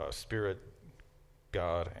kind of a spirit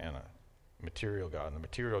God and a material God, and the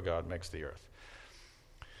material God makes the earth.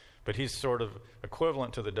 But he's sort of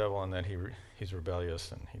equivalent to the devil in that he's rebellious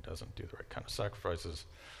and he doesn't do the right kind of sacrifices.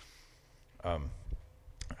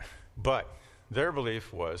 But their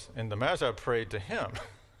belief was, and the Magi prayed to him,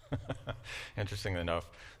 interestingly enough,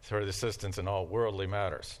 for the assistance in all worldly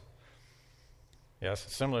matters. Yes, a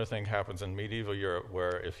similar thing happens in medieval Europe,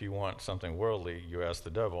 where if you want something worldly, you ask the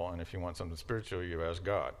devil, and if you want something spiritual, you ask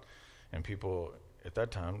God. And people at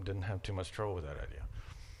that time didn't have too much trouble with that idea.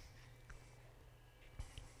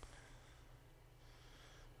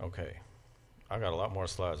 Okay, I got a lot more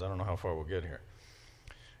slides. I don't know how far we'll get here.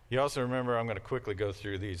 You also remember, I'm going to quickly go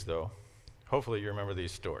through these, though. Hopefully you remember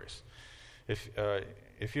these stories.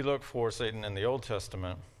 If you look for Satan in the Old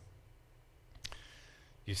Testament,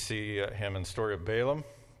 you see him in the story of Balaam,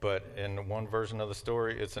 but in one version of the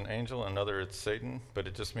story, it's an angel, in another it's Satan, but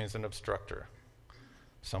it just means an obstructor,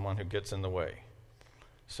 someone who gets in the way.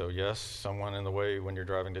 So yes, someone in the way when you're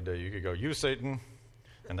driving today, you could go, "You Satan,"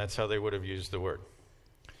 and that's how they would have used the word.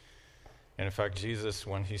 And in fact, Jesus,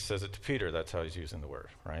 when he says it to Peter, that's how he's using the word,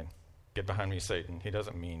 right? "Get behind me, Satan." He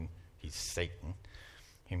doesn't mean he's Satan.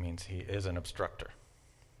 He means he is an obstructor.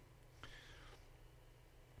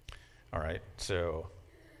 All right, so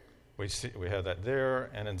we have that there,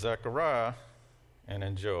 and in Zechariah and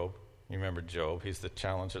in Job. You remember Job. He's the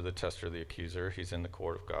challenger, the tester, the accuser. He's in the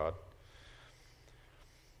court of God.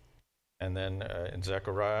 And then in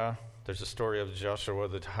Zechariah, there's a story of Joshua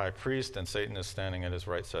the high priest, and Satan is standing at his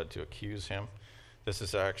right side to accuse him. This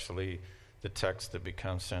is actually the text that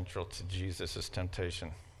becomes central to Jesus'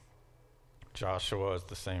 temptation. Joshua is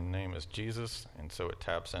the same name as Jesus, and so it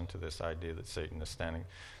taps into this idea that Satan is standing.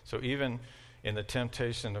 So even in the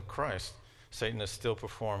temptation of Christ, Satan is still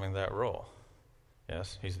performing that role.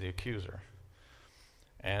 Yes, he's the accuser.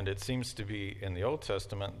 And it seems to be in the Old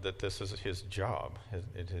Testament that this is his job.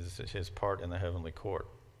 It is his part in the heavenly court.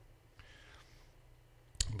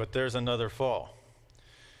 But there's another fall.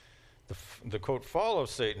 The quote, fall of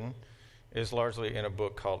Satan is largely in a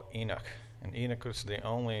book called Enoch. And Enoch is the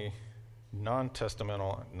only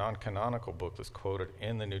non-testamental, non-canonical book that's quoted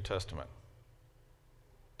in the New Testament.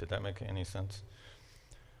 Did that make any sense?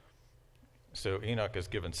 So Enoch is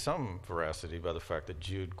given some veracity by the fact that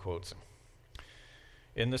Jude quotes him.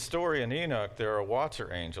 In the story in Enoch, there are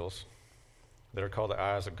watcher angels that are called the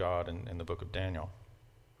eyes of God in the book of Daniel.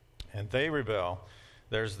 And they rebel.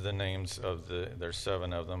 There's the names of there's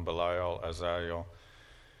 7 of them: Belial, Azael,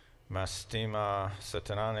 Mastema,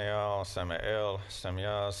 Satananiel, Samael,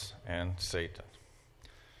 Samias, and Satan.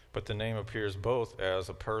 But the name appears both as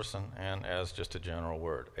a person and as just a general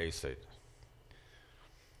word, a Satan.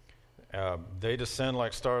 They descend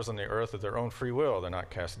like stars on the earth of their own free will. They're not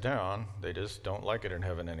cast down. They just don't like it in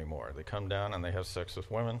heaven anymore. They come down and they have sex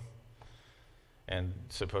with women. And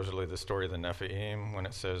supposedly the story of the Nephilim, when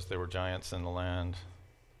it says there were giants in the land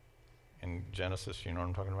in Genesis, you know what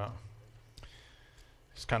I'm talking about?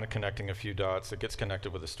 It's kind of connecting a few dots. It gets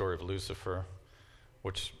connected with the story of Lucifer,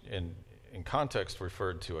 which in context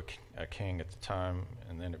referred to a king at the time,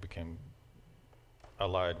 and then it became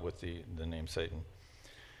allied with the name Satan.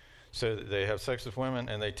 So they have sex with women,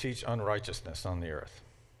 and they teach unrighteousness on the earth.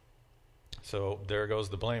 So there goes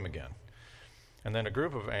the blame again. And then a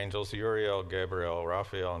group of angels, Uriel, Gabriel,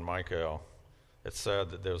 Raphael, and Michael. It's sad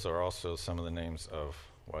that those are also some of the names of,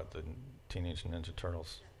 the Teenage Ninja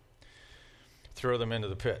Turtles. Throw them into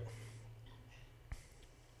the pit.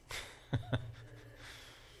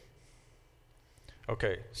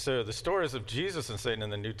 Okay, so the stories of Jesus and Satan in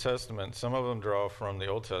the New Testament, some of them draw from the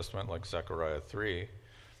Old Testament, like Zechariah 3.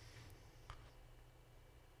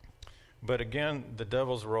 But again, the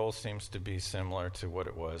devil's role seems to be similar to what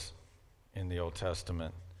it was in the Old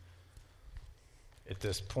Testament at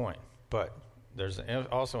this point. But there's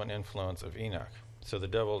also an influence of Enoch. So the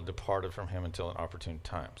devil departed from him until an opportune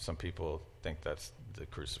time. Some people think that's the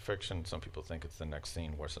crucifixion. Some people think it's the next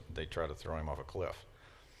scene where they try to throw him off a cliff.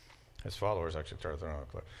 His followers actually try to throw him off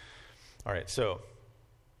a cliff. All right, so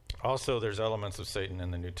also there's elements of Satan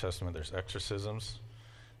in the New Testament. There's exorcisms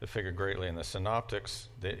that figure greatly in the Synoptics.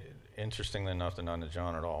 Interestingly enough, they're not in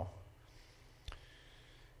John at all.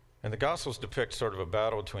 And the Gospels depict sort of a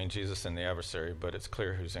battle between Jesus and the adversary, but it's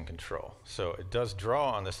clear who's in control. So it does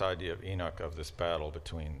draw on this idea of Enoch, of this battle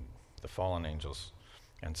between the fallen angels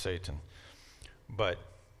and Satan. But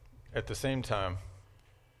at the same time,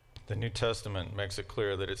 the New Testament makes it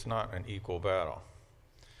clear that it's not an equal battle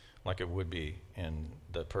like it would be in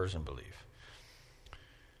the Persian belief. It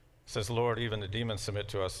says, Lord, even the demons submit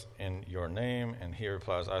to us in your name. And he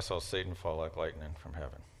replies, I saw Satan fall like lightning from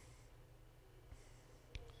heaven.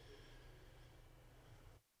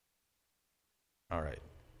 All right.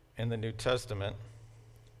 In the New Testament,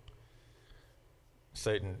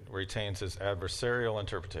 Satan retains his adversarial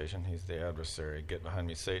interpretation. He's the adversary. Get behind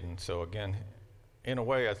me, Satan. So again, in a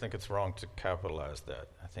way, I think it's wrong to capitalize that.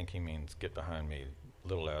 I think he means get behind me,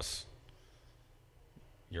 little s.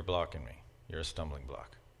 You're blocking me. You're a stumbling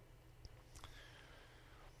block.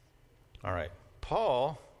 All right.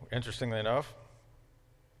 Paul, interestingly enough,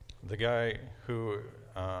 the guy who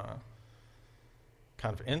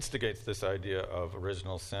kind of instigates this idea of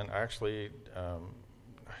original sin actually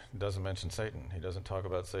doesn't mention Satan. He doesn't talk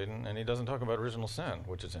about Satan, and he doesn't talk about original sin,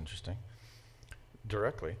 which is interesting,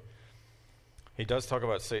 directly. He does talk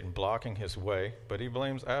about Satan blocking his way, but he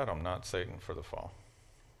blames Adam, not Satan, for the fall.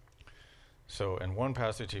 So in one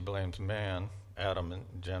passage he blames man, Adam in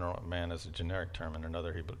general, man as a generic term, and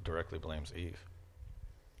another he directly blames Eve.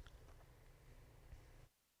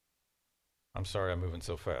 I'm sorry I'm moving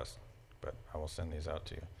so fast, but I will send these out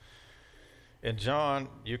to you. In John,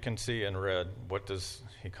 you can see in red, what does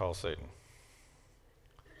he call Satan?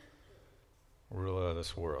 Ruler of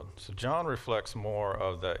this world. So John reflects more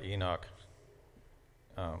of the Enoch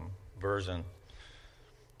version,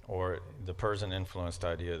 or the Persian-influenced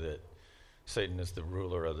idea that Satan is the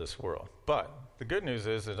ruler of this world. But the good news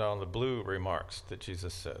is that on the blue remarks that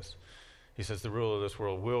Jesus says, he says, the ruler of this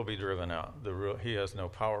world will be driven out. He has no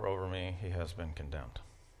power over me. He has been condemned.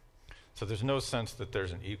 So there's no sense that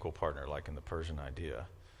there's an equal partner like in the Persian idea.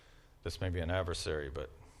 This may be an adversary, but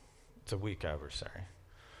it's a weak adversary.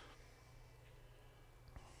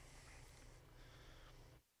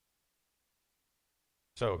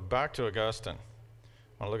 So back to Augustine.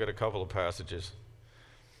 I want to look at a couple of passages.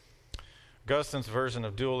 Augustine's version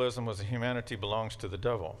of dualism was that humanity belongs to the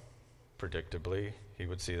devil. Predictably, he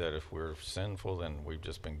would see that if we're sinful, then we've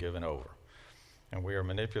just been given over. And we are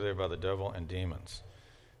manipulated by the devil and demons.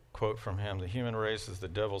 Quote from him, the human race is the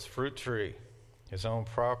devil's fruit tree, his own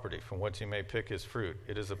property from which he may pick his fruit.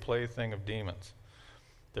 It is a plaything of demons.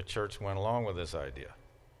 the church went along with this idea.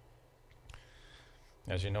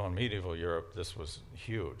 As you know, in medieval Europe, this was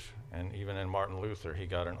huge. And even in Martin Luther, he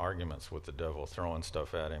got in arguments with the devil, throwing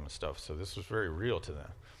stuff at him and stuff. So this was very real to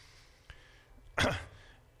them.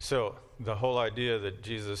 So the whole idea that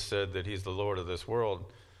Jesus said that he's the Lord of this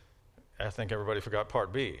world, I think everybody forgot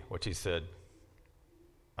part B, which he said,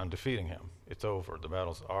 I'm defeating him. It's over. The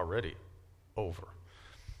battle's already over.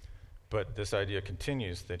 But this idea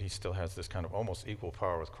continues that he still has this kind of almost equal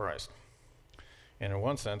power with Christ. And in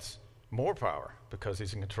one sense, more power, because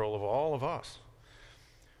he's in control of all of us.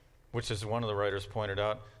 Which, as one of the writers pointed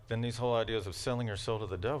out, then these whole ideas of selling your soul to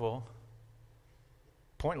the devil,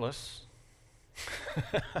 pointless.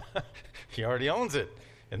 He already owns it.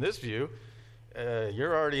 In this view,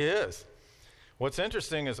 you're already his. What's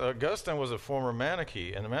interesting is Augustine was a former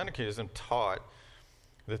Manichae, and the Manichaeism taught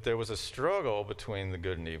that there was a struggle between the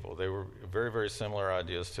good and evil. They were very, very similar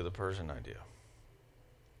ideas to the Persian idea.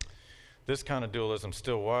 This kind of dualism is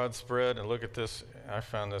still widespread, and look at this. I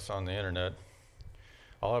found this on the internet.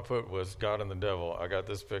 All I put was God and the devil. I got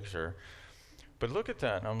this picture. But look at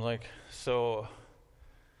that, and I'm like, so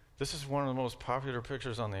this is one of the most popular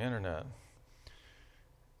pictures on the internet.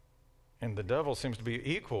 And the devil seems to be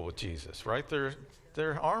equal with Jesus, right?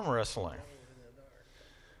 They're arm wrestling.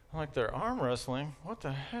 I'm like, they're arm wrestling? What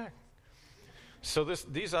the heck? So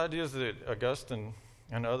these ideas that Augustine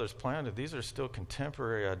and others planted, these are still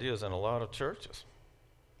contemporary ideas in a lot of churches.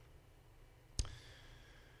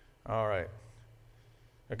 All right.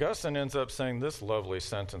 Augustine ends up saying this lovely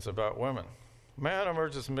sentence about women. Man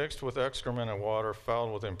emerges mixed with excrement and water,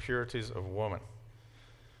 fouled with impurities of woman.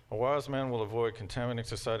 A wise man will avoid contaminating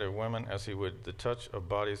society of women as he would the touch of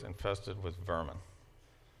bodies infested with vermin.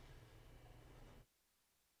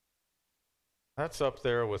 That's up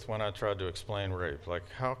there with when I tried to explain rape. Like,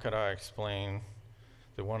 how could I explain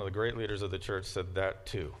that one of the great leaders of the church said that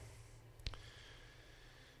too?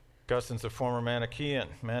 Augustine's a former Manichaean.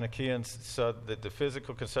 Manichaeans said that the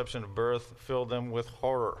physical conception of birth filled them with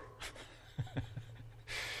horror.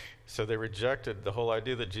 So they rejected the whole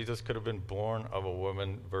idea that Jesus could have been born of a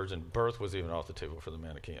woman, virgin. Birth was even off the table for the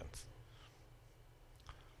Manichaeans.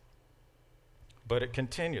 But it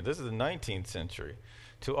continued. This is the 19th century.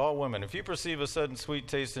 To all women, if you perceive a sudden sweet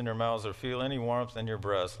taste in your mouths or feel any warmth in your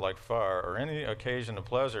breasts like fire or any occasion of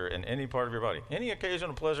pleasure in any part of your body, any occasion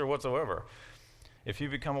of pleasure whatsoever, if you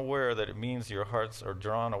become aware that it means your hearts are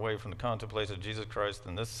drawn away from the contemplation of Jesus Christ,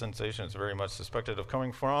 then this sensation is very much suspected of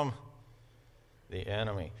coming from the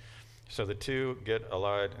enemy. So the two get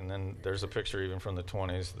allied, and then there's a picture even from the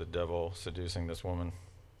 20s, the devil seducing this woman.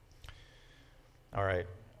 All right,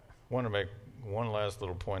 I want to make one last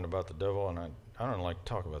little point about the devil, and I don't like to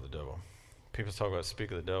talk about the devil. People talk about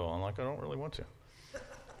speak of the devil. I'm like, I don't really want to.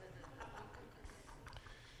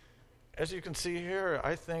 As you can see here,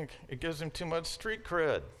 I think it gives him too much street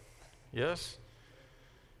cred. Yes?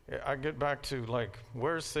 I get back to, like,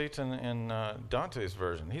 where's Satan in Dante's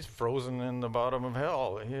version? He's frozen in the bottom of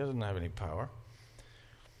hell. He doesn't have any power.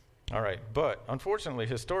 All right, but unfortunately,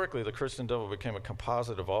 historically, the Christian devil became a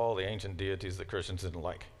composite of all the ancient deities that Christians didn't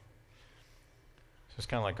like. So it's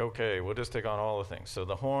kind of like, okay, we'll just take on all the things. So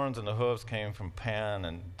the horns and the hooves came from Pan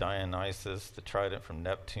and Dionysus, the trident from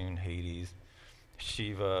Neptune, Hades,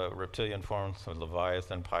 Shiva, reptilian forms of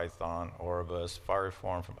Leviathan, Python, Oribus, fiery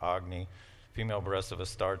form from Agni, female breasts of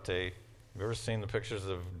Astarte. Have you ever seen the pictures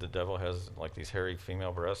of the devil has like these hairy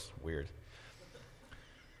female breasts? Weird.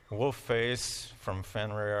 Wolf face from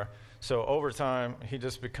Fenrir. So over time, he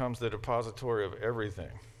just becomes the depository of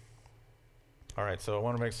everything. All right, so I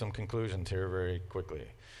want to make some conclusions here very quickly.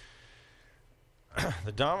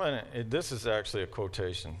 The dominant, this is actually a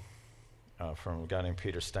quotation from a guy named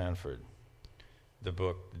Peter Stanford, the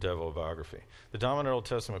book, The Devil Biography. The dominant Old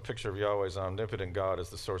Testament picture of Yahweh's omnipotent God as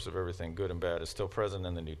the source of everything good and bad is still present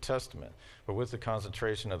in the New Testament. But with the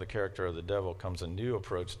concentration of the character of the devil comes a new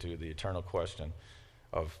approach to the eternal question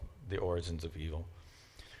of the origins of evil,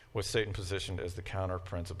 with Satan positioned as the counter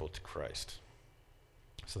principle to Christ.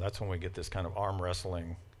 So that's when we get this kind of arm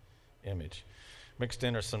wrestling image. Mixed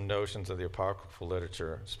in are some notions of the apocryphal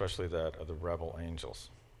literature, especially that of the rebel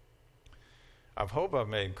angels. I hope I've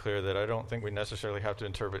made clear that I don't think we necessarily have to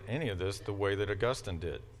interpret any of this the way that Augustine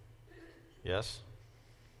did. Yes?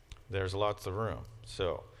 There's lots of room.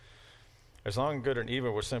 So, as long as good and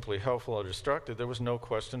evil were simply helpful or destructive, there was no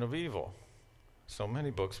question of evil. So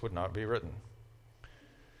many books would not be written.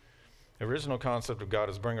 The original concept of God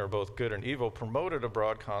as bringer of both good and evil promoted a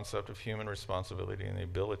broad concept of human responsibility and the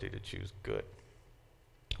ability to choose good.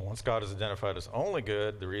 Once God is identified as only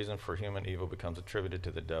good, the reason for human evil becomes attributed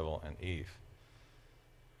to the devil and Eve.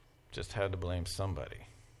 Just had to blame somebody.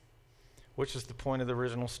 which is the point of the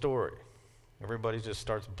original story. Everybody just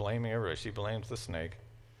starts blaming everybody. She blames the snake,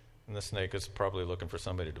 and the snake is probably looking for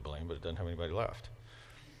somebody to blame, but it doesn't have anybody left.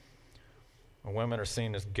 And women are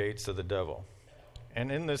seen as gates of the devil.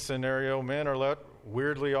 And in this scenario, men are let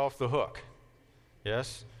weirdly off the hook.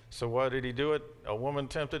 Yes? So why did he do it? A woman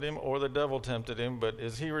tempted him or the devil tempted him, but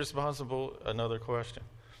is he responsible? Another question.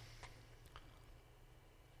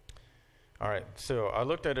 All right, so I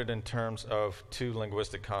looked at it in terms of two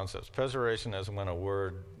linguistic concepts. Preservation is when a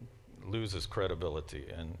word loses credibility,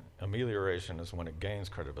 and amelioration is when it gains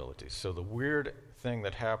credibility. So the weird thing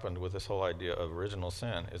that happened with this whole idea of original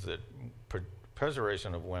sin is that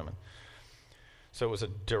preservation of women. So it was a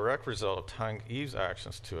direct result of tying Eve's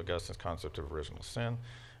actions to Augustine's concept of original sin.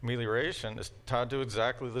 Amelioration is tied to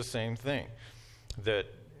exactly the same thing, that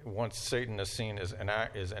once Satan is seen as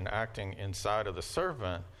enacting inside of the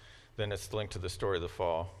serpent, then it's linked to the story of the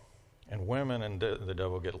fall, and women and the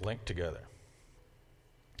devil get linked together.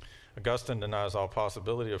 Augustine denies all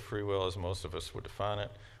possibility of free will as most of us would define it.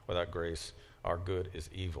 Without grace, our good is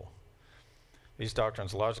evil. These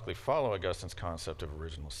doctrines logically follow Augustine's concept of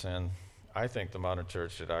original sin. I think the modern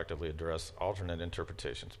church should actively address alternate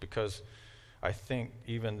interpretations, because I think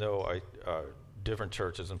even though different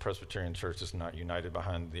churches and Presbyterian churches not united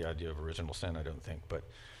behind the idea of original sin, I don't think, but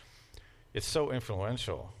it's so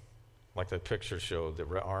influential, like the picture showed,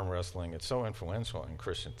 the arm wrestling, it's so influential in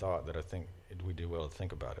Christian thought that I think we do well to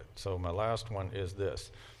think about it. So my last one is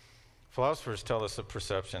this. Philosophers tell us that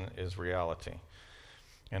perception is reality.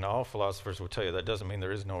 And all philosophers will tell you that doesn't mean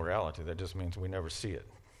there is no reality. That just means we never see it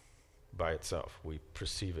by itself. We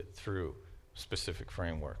perceive it through specific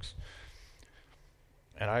frameworks.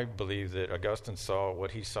 And I believe that Augustine saw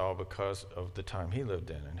what he saw because of the time he lived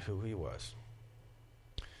in and who he was.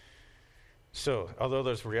 So, although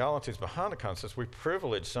there's realities behind the concepts, we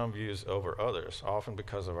privilege some views over others, often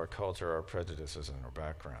because of our culture, our prejudices, and our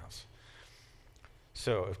backgrounds.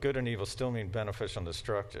 So, if good and evil still mean beneficial and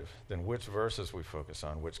destructive, then which verses we focus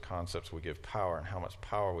on, which concepts we give power, and how much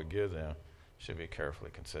power we give them should be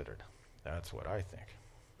carefully considered. That's what I think.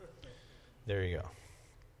 There you go.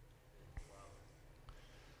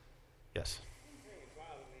 Yes?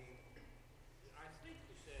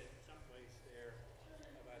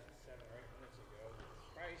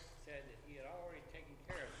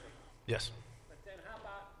 Yes. But then how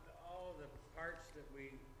about all the parts that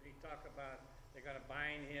we talk about? They're going to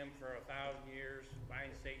bind him for 1,000 years,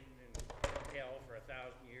 bind Satan in hell for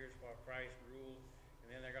 1,000 years while Christ rules,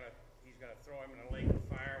 and then he's going to throw him in a lake of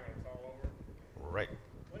fire when it's all over. Right.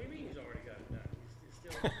 What do you mean he's already got it done? He's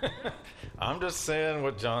still. I'm just saying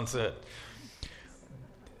what John said.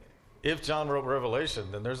 If John wrote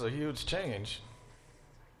Revelation, then there's a huge change.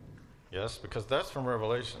 Yes, because that's from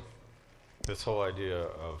Revelation. This whole idea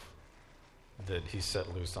of that he's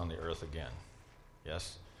set loose on the earth again.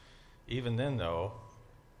 Yes? Even then, though,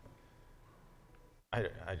 I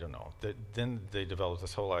don't know. Then they developed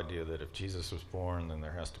this whole idea that if Jesus was born, then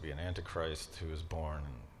there has to be an Antichrist who is born.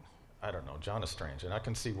 And I don't know. John is strange. And I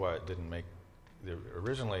can see why it didn't make...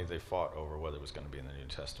 Originally, they fought over whether it was going to be in the New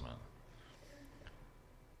Testament.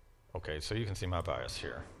 Okay, so you can see my bias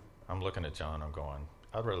here. I'm looking at John, I'm going,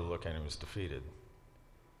 I'd rather look at him as defeated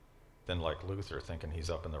than like Luther thinking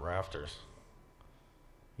he's up in the rafters,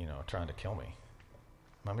 trying to kill me.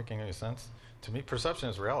 Am I making any sense? To me, perception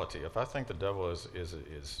is reality. If I think the devil is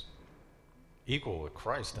equal with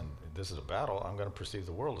Christ and this is a battle, I'm going to perceive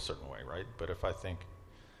the world a certain way, right? But if I think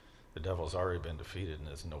the devil's already been defeated and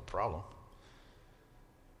there's no problem,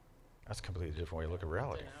 that's a completely different way to look at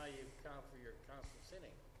reality. Then how you account for your constant sinning?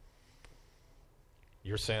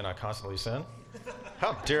 You're saying I constantly sin?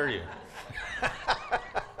 How dare you?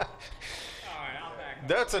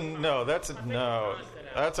 That's another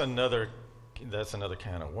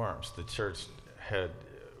can of worms. The church had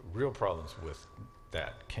real problems with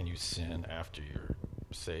that. Can you sin after you're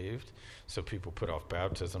saved? So people put off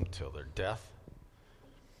baptism till their death.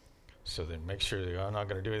 So then make sure you're not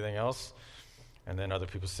going to do anything else. And then other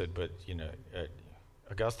people said, but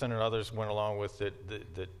Augustine and others went along with it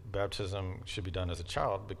that baptism should be done as a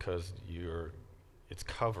child because it's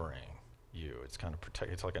covering you. It's kind of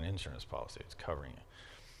it's like an insurance policy. It's covering you.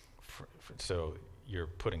 So you're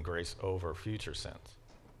putting grace over future sins.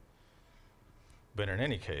 But in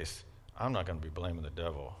any case, I'm not going to be blaming the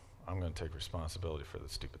devil. I'm going to take responsibility for the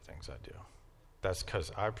stupid things I do. That's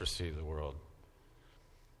because I perceive the world.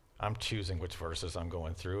 I'm choosing which verses I'm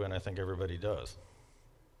going through, and I think everybody does.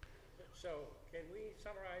 So can we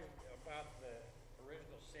summarize about the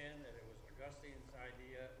original sin, that it was Augustine's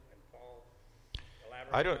idea and Paul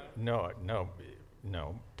elaborated on it?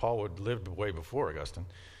 No. Paul would lived way before Augustine.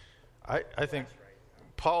 I think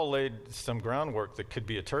Paul laid some groundwork that could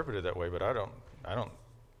be interpreted that way, but I don't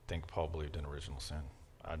think Paul believed in original sin.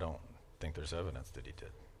 I don't think there's evidence that he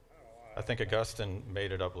did. I think Augustine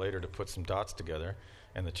made it up later to put some dots together,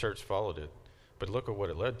 and the church followed it. But look at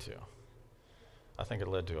what it led to. I think it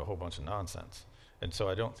led to a whole bunch of nonsense. And so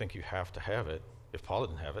I don't think you have to have it. If Paul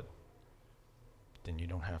didn't have it, then you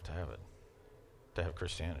don't have to have it to have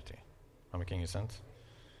Christianity. Am I making any sense?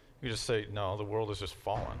 You just say, no, the world is just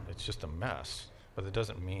fallen. It's just a mess. But it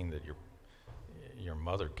doesn't mean that your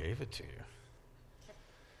mother gave it to you.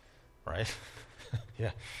 Right?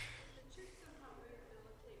 Yeah.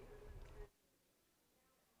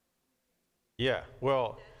 Yeah,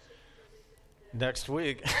 well, next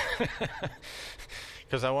week,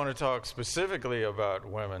 because I want to talk specifically about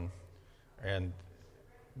women, and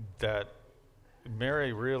that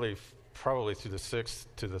Mary really, probably through the 6th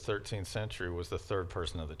to the 13th century, was the third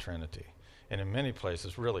person of the Trinity, and in many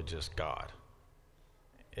places, really just God.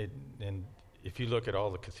 And if you look at all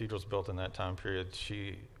the cathedrals built in that time period,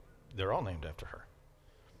 they're all named after her.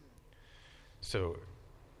 So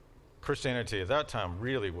Christianity at that time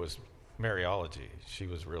really was Mariology. She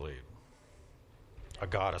was really a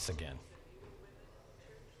goddess again.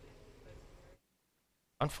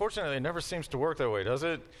 Unfortunately, it never seems to work that way, does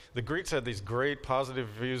it? The Greeks had these great positive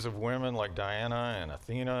views of women like Diana and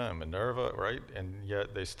Athena and Minerva, right? And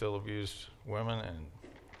yet they still abused women. And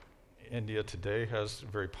India today has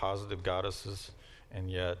very positive goddesses,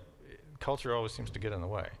 and yet culture always seems to get in the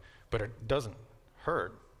way. But it doesn't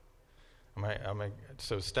hurt.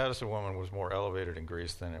 So status of woman was more elevated in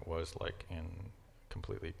Greece than it was like in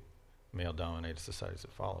completely male-dominated societies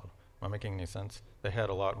that followed. Am I making any sense? They had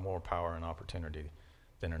a lot more power and opportunity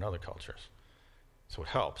than in other cultures. So it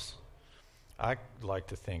helps. I like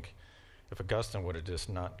to think if Augustine would have just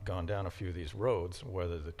not gone down a few of these roads,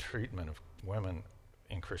 whether the treatment of women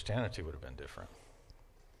in Christianity would have been different.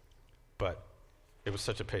 But it was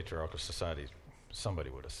such a patriarchal society, somebody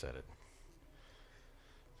would have said it.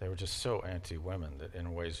 They were just so anti-women that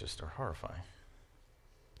in ways just are horrifying.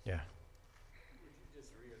 Yeah. Would you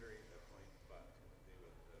just reiterate that point about Timothy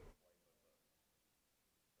with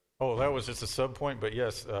the Oh, that was just a sub-point, but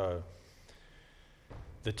yes,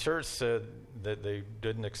 the church said that they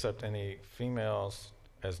didn't accept any females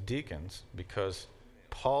as deacons because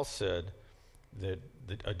Paul said that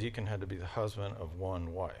a deacon had to be the husband of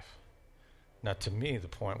one wife. Now, to me, the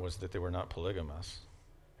point was that they were not polygamous.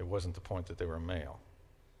 It wasn't the point that they were male.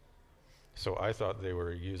 So I thought they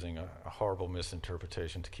were using a horrible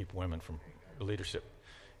misinterpretation to keep women from leadership.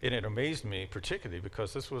 And it amazed me particularly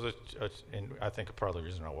because this was and I think part of the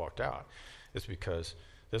reason I walked out is because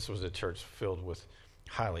this was a church filled with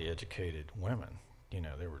highly educated women. You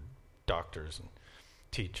know, there were doctors and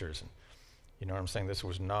teachers. And you know what I'm saying? This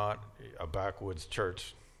was not a backwoods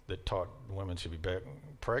church that taught women should be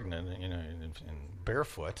pregnant, you know, and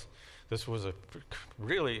barefoot. This was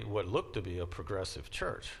really what looked to be a progressive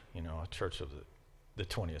church, you know, a church of the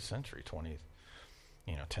 20th century,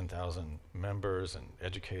 10,000 members and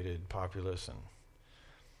educated populace.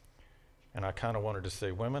 And I kind of wanted to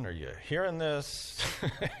say, women, are you hearing this?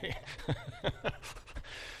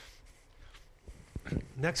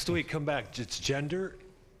 Next week, come back. It's gender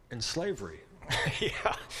and slavery.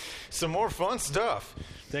 Yeah, some more fun stuff.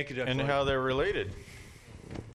 Thank you, Dr. And Lloyd. how they're related.